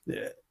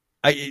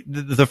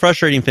 The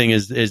frustrating thing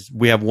is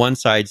we have one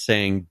side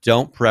saying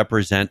don't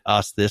represent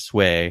us this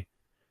way,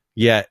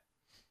 yet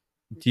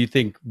do you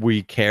think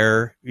we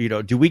care?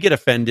 Do we get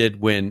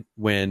offended when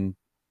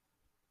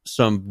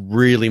some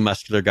really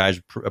muscular guys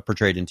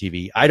portrayed in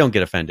TV? I don't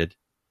get offended.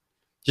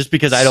 Just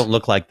because I don't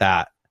look like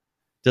that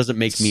doesn't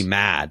make me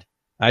mad.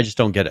 I just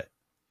don't get it.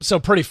 So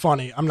pretty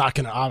funny. I'm not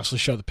going to obviously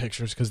show the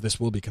pictures because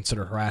this will be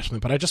considered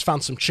harassment, but I just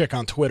found some chick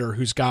on Twitter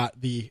who's got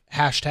the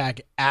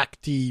hashtag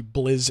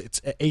ActiBlizz. It's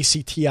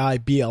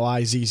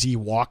ACTIBLIZZ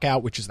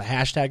walkout, which is the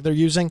hashtag they're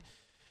using.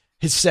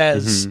 He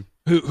says,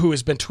 who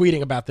has been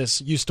tweeting about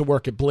this, used to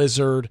work at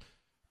Blizzard,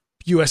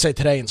 USA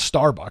Today, and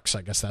Starbucks.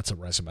 I guess that's a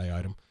resume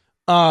item.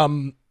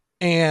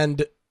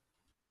 And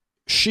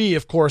she,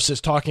 of course, is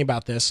talking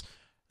about this.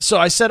 So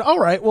I said, all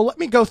right, well, let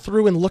me go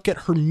through and look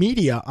at her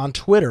media on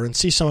Twitter and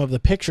see some of the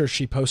pictures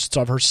she posts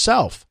of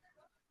herself.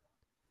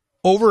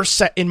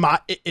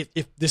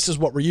 If this is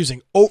what we're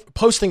using,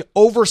 posting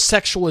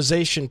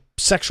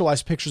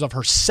sexualized pictures of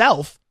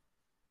herself,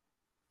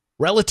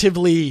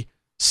 relatively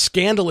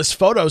scandalous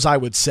photos, I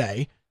would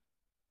say.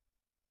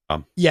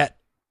 Yet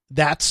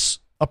that's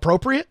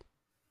appropriate.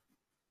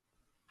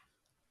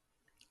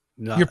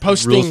 You're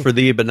posting rules for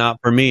thee, but not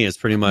for me is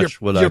pretty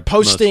much what you're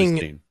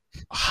posting.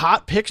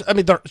 Hot pics. I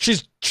mean,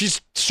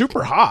 she's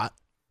super hot,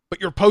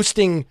 but you're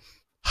posting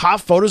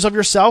hot photos of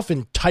yourself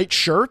in tight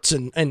shirts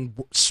and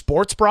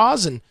sports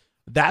bras, and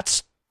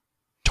that's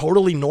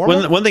totally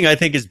normal. One thing I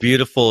think is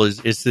beautiful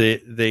is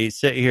they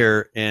sit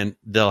here and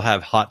they'll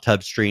have hot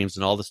tub streams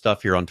and all the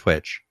stuff here on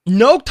Twitch.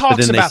 No talks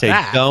but then about they say,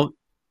 that. Don't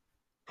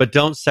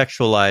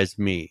sexualize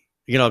me.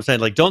 You know what I'm saying?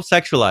 Like, don't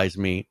sexualize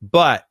me.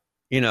 But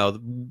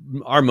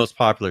our most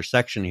popular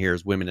section here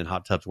is women in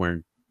hot tubs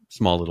wearing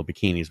small little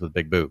bikinis with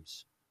big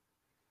boobs.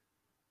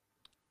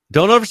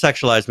 Don't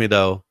over-sexualize me,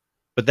 though,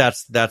 but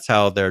that's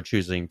how they're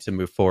choosing to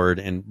move forward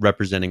and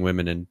representing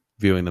women and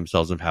viewing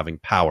themselves as having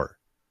power,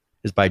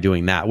 is by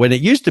doing that. When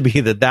it used to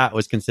be that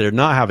was considered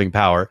not having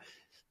power,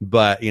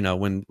 But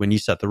when you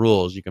set the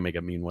rules, you can make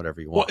it mean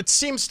whatever you want. Well, it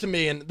seems to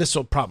me, and this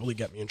will probably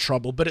get me in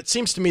trouble, but it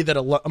seems to me that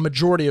a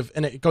majority of,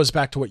 and it goes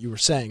back to what you were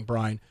saying,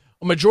 Brian,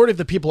 a majority of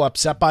the people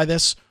upset by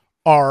this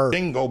are...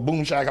 Bingo,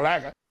 boom,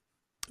 shakalaka.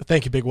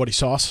 Thank you, Big Woody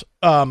Sauce.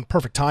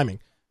 Perfect timing.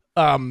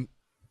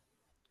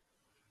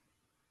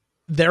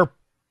 They're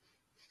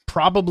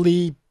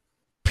probably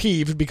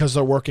peeved because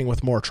they're working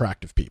with more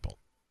attractive people.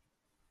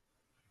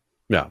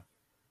 Yeah.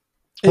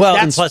 Well,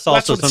 and plus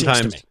also that's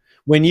sometimes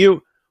when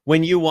you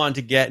want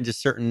to get into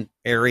certain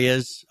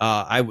areas,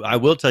 I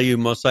will tell you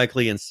most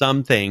likely in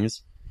some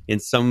things, in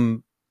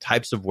some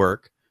types of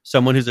work,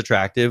 someone who's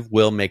attractive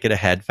will make it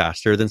ahead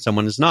faster than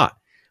someone who's not.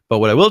 But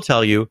what I will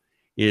tell you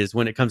is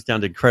when it comes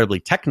down to incredibly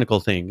technical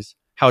things,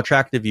 how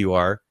attractive you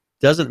are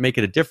doesn't make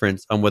it a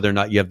difference on whether or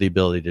not you have the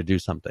ability to do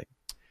something.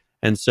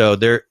 And so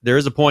there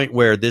is a point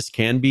where this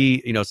can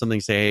be,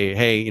 something say,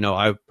 hey,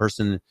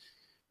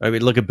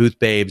 look at Booth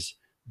Babes.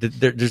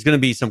 There's going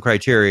to be some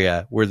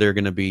criteria where they're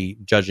going to be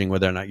judging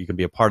whether or not you can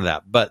be a part of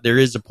that. But there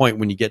is a point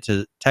when you get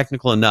to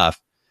technical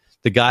enough,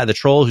 the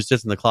troll who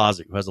sits in the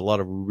closet, who has a lot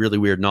of really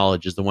weird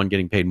knowledge, is the one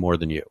getting paid more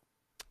than you.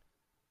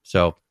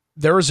 So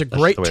there is a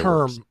great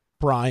term,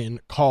 Brian,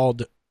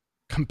 called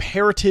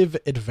comparative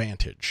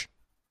advantage.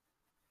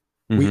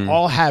 We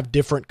all have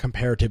different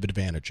comparative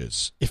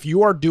advantages. If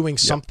you are doing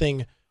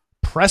something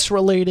press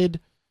related,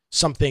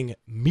 something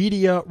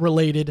media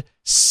related,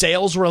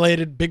 sales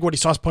related, Big Woody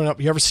Sauce pointed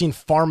out, you ever seen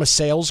Pharma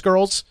Sales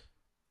Girls?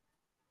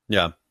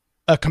 Yeah.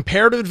 A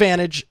comparative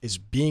advantage is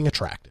being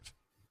attractive.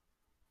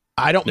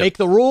 I don't make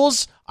the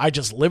rules. I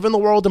just live in the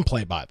world and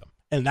play by them.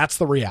 And that's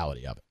the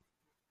reality of it.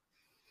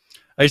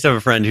 I used to have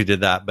a friend who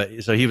did that,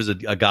 but so he was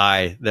a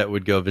guy that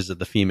would go visit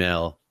the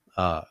female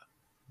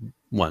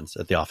ones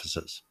at the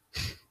offices.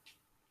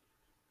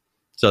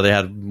 So they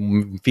had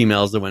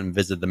females that went and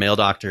visited the male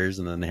doctors,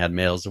 and then they had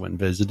males that went and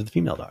visited the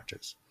female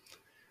doctors,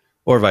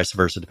 or vice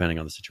versa, depending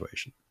on the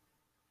situation.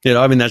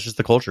 That's just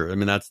the culture.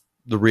 That's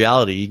the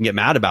reality. You can get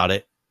mad about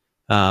it,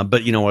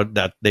 but you know what?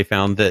 That they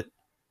found that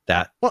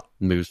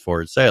moves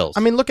forward sales.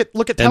 Look at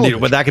television.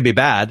 But that could be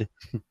bad,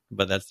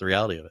 but that's the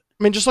reality of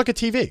it. Just look at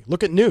TV.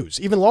 Look at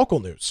news, even local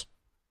news.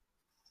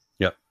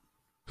 Yep.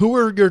 Who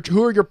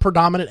are your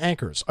predominant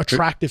anchors?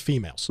 Attractive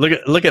females.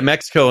 Look at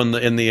Mexico and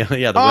the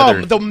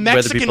weather. The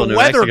Mexican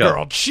weather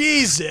girl.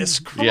 Jesus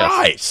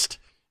Christ.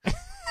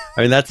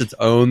 Yes. That's its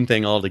own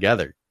thing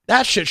altogether.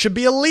 That shit should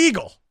be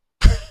illegal.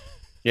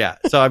 Yeah.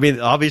 So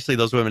obviously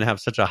those women have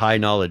such a high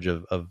knowledge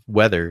of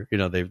weather.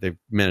 They've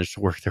managed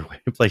to work their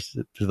way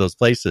to those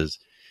places.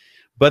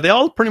 But they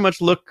all pretty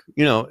much look,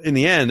 in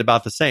the end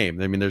about the same.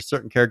 There's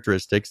certain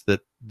characteristics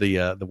that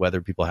the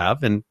weather people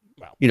have, and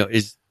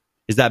is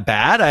that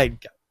bad?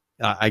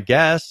 I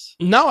guess.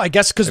 No, I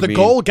guess because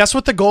goal. Guess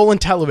what the goal in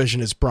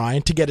television is,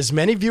 Brian? To get as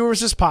many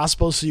viewers as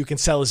possible, so you can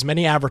sell as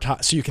many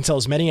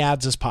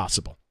ads as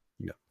possible.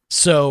 Yeah.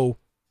 So,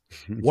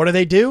 what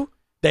do?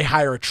 They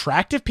hire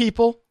attractive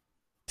people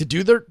to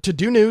do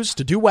news,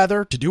 to do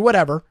weather, to do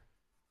whatever,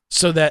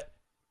 so that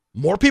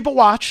more people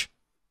watch,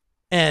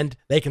 and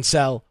they can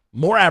sell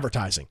more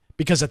advertising.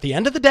 Because at the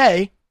end of the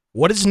day,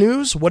 what is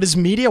news? What is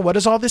media? What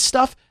is all this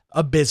stuff?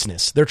 A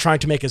business. They're trying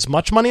to make as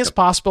much money as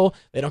possible.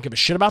 They don't give a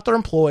shit about their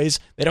employees.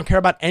 They don't care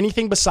about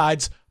anything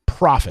besides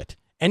profit.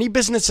 Any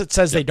business that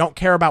says they don't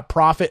care about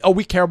profit,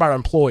 we care about our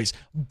employees.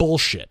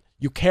 Bullshit.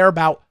 You care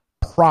about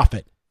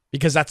profit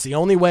because that's the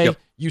only way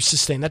you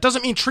sustain. That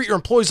doesn't mean treat your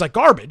employees like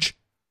garbage,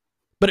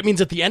 but it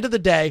means at the end of the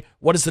day,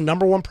 what is the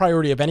number one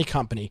priority of any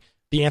company?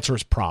 The answer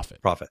is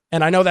profit. Profit.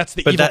 And I know that's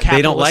the evil capitalist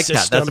they don't like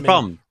that. That's the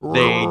problem.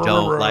 They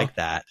don't like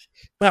that.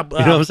 Well, you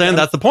know what I'm saying?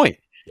 That's the point.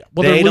 Yeah.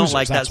 Well, they don't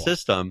like that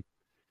system.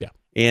 Yeah.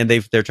 And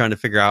they're trying to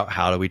figure out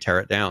how do we tear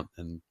it down,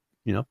 and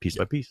piece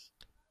by piece.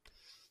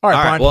 All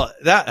right. Brian. Well,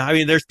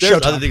 there's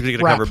other things we're going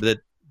to cover, but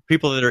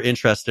people that are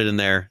interested in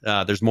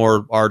there's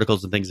more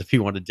articles and things if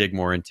you want to dig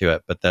more into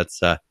it. But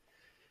that's a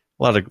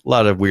lot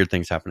of weird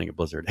things happening at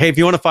Blizzard. Hey, if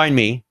you want to find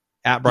me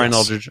at Brian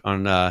Aldridge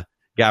on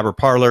Gabber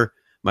Parler,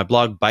 my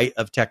blog,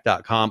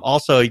 biteoftech.com.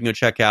 Also, you can go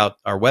check out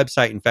our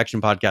website,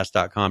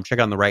 infectionpodcast.com. Check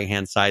out on the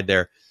right-hand side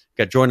there.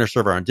 Got join our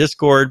server on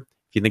Discord.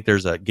 If you think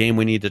there's a game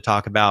we need to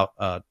talk about,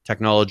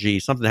 technology,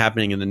 something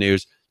happening in the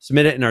news,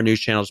 submit it in our news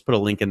channel. Just put a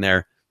link in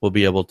there. We'll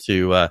be able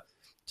to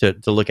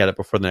look at it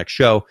before the next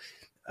show.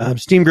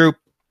 Steam group,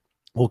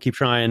 we'll keep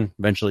trying.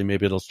 Eventually,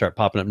 maybe it'll start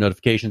popping up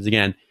notifications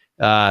again.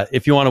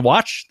 If you want to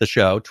watch the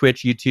show,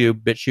 Twitch,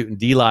 YouTube, BitChute, and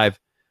DLive,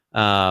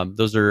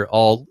 those are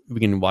all we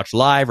can watch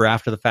live or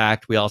after the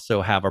fact. We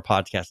also have our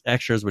podcast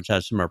extras, which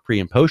has some of our pre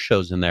and post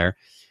shows in there.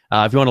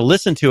 If you want to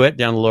listen to it,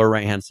 down the lower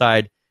right hand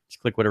side,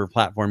 just click whatever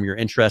platform you're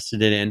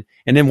interested in.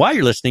 And then while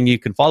you're listening, you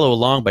can follow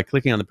along by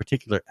clicking on the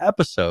particular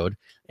episode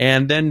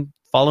and then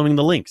following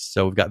the links.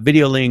 So we've got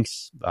video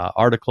links,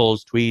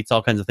 articles, tweets,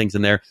 all kinds of things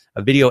in there,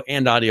 a video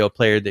and audio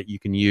player that you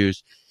can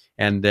use.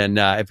 And then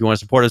if you want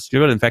to support us,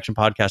 go to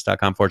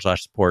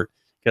infectionpodcast.com/support.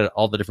 Get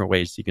all the different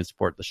ways you can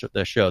support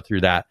the show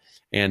through that.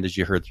 And as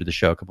you heard through the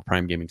show, a couple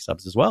Prime Gaming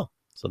subs as well.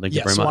 So thank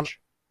you very much.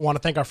 want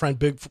to thank our friend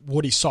Big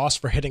Woody Sauce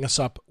for hitting us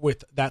up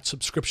with that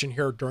subscription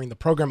here during the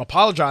program.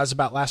 Apologize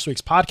about last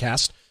week's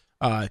podcast.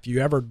 If you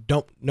ever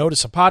don't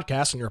notice a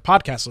podcast and you're a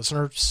podcast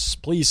listener,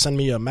 please send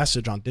me a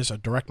message on a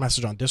direct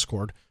message on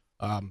Discord.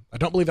 I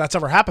don't believe that's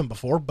ever happened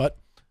before, but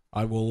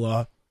I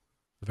will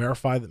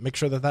verify that, make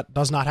sure that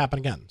does not happen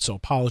again. So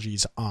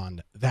apologies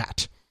on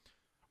that.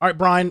 All right,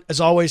 Brian,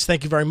 as always,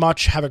 thank you very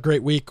much. Have a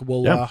great week.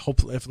 We'll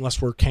hopefully,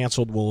 unless we're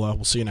canceled,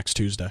 we'll see you next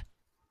Tuesday.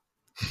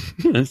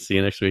 See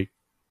you next week.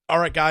 All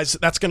right, guys,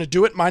 that's going to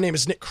do it. My name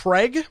is Nick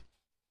Craig.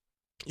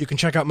 You can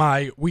check out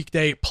my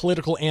weekday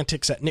political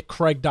antics at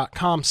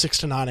nickcraig.com, 6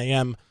 to 9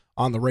 a.m.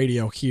 on the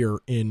radio here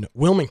in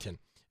Wilmington.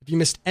 If you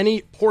missed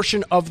any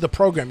portion of the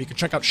program, you can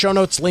check out show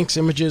notes, links,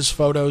 images,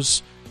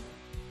 photos,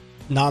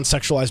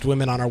 non-sexualized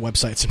women on our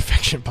website,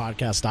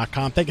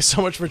 infectionpodcast.com. Thank you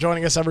so much for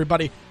joining us,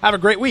 everybody. Have a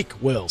great week.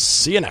 We'll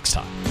see you next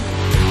time.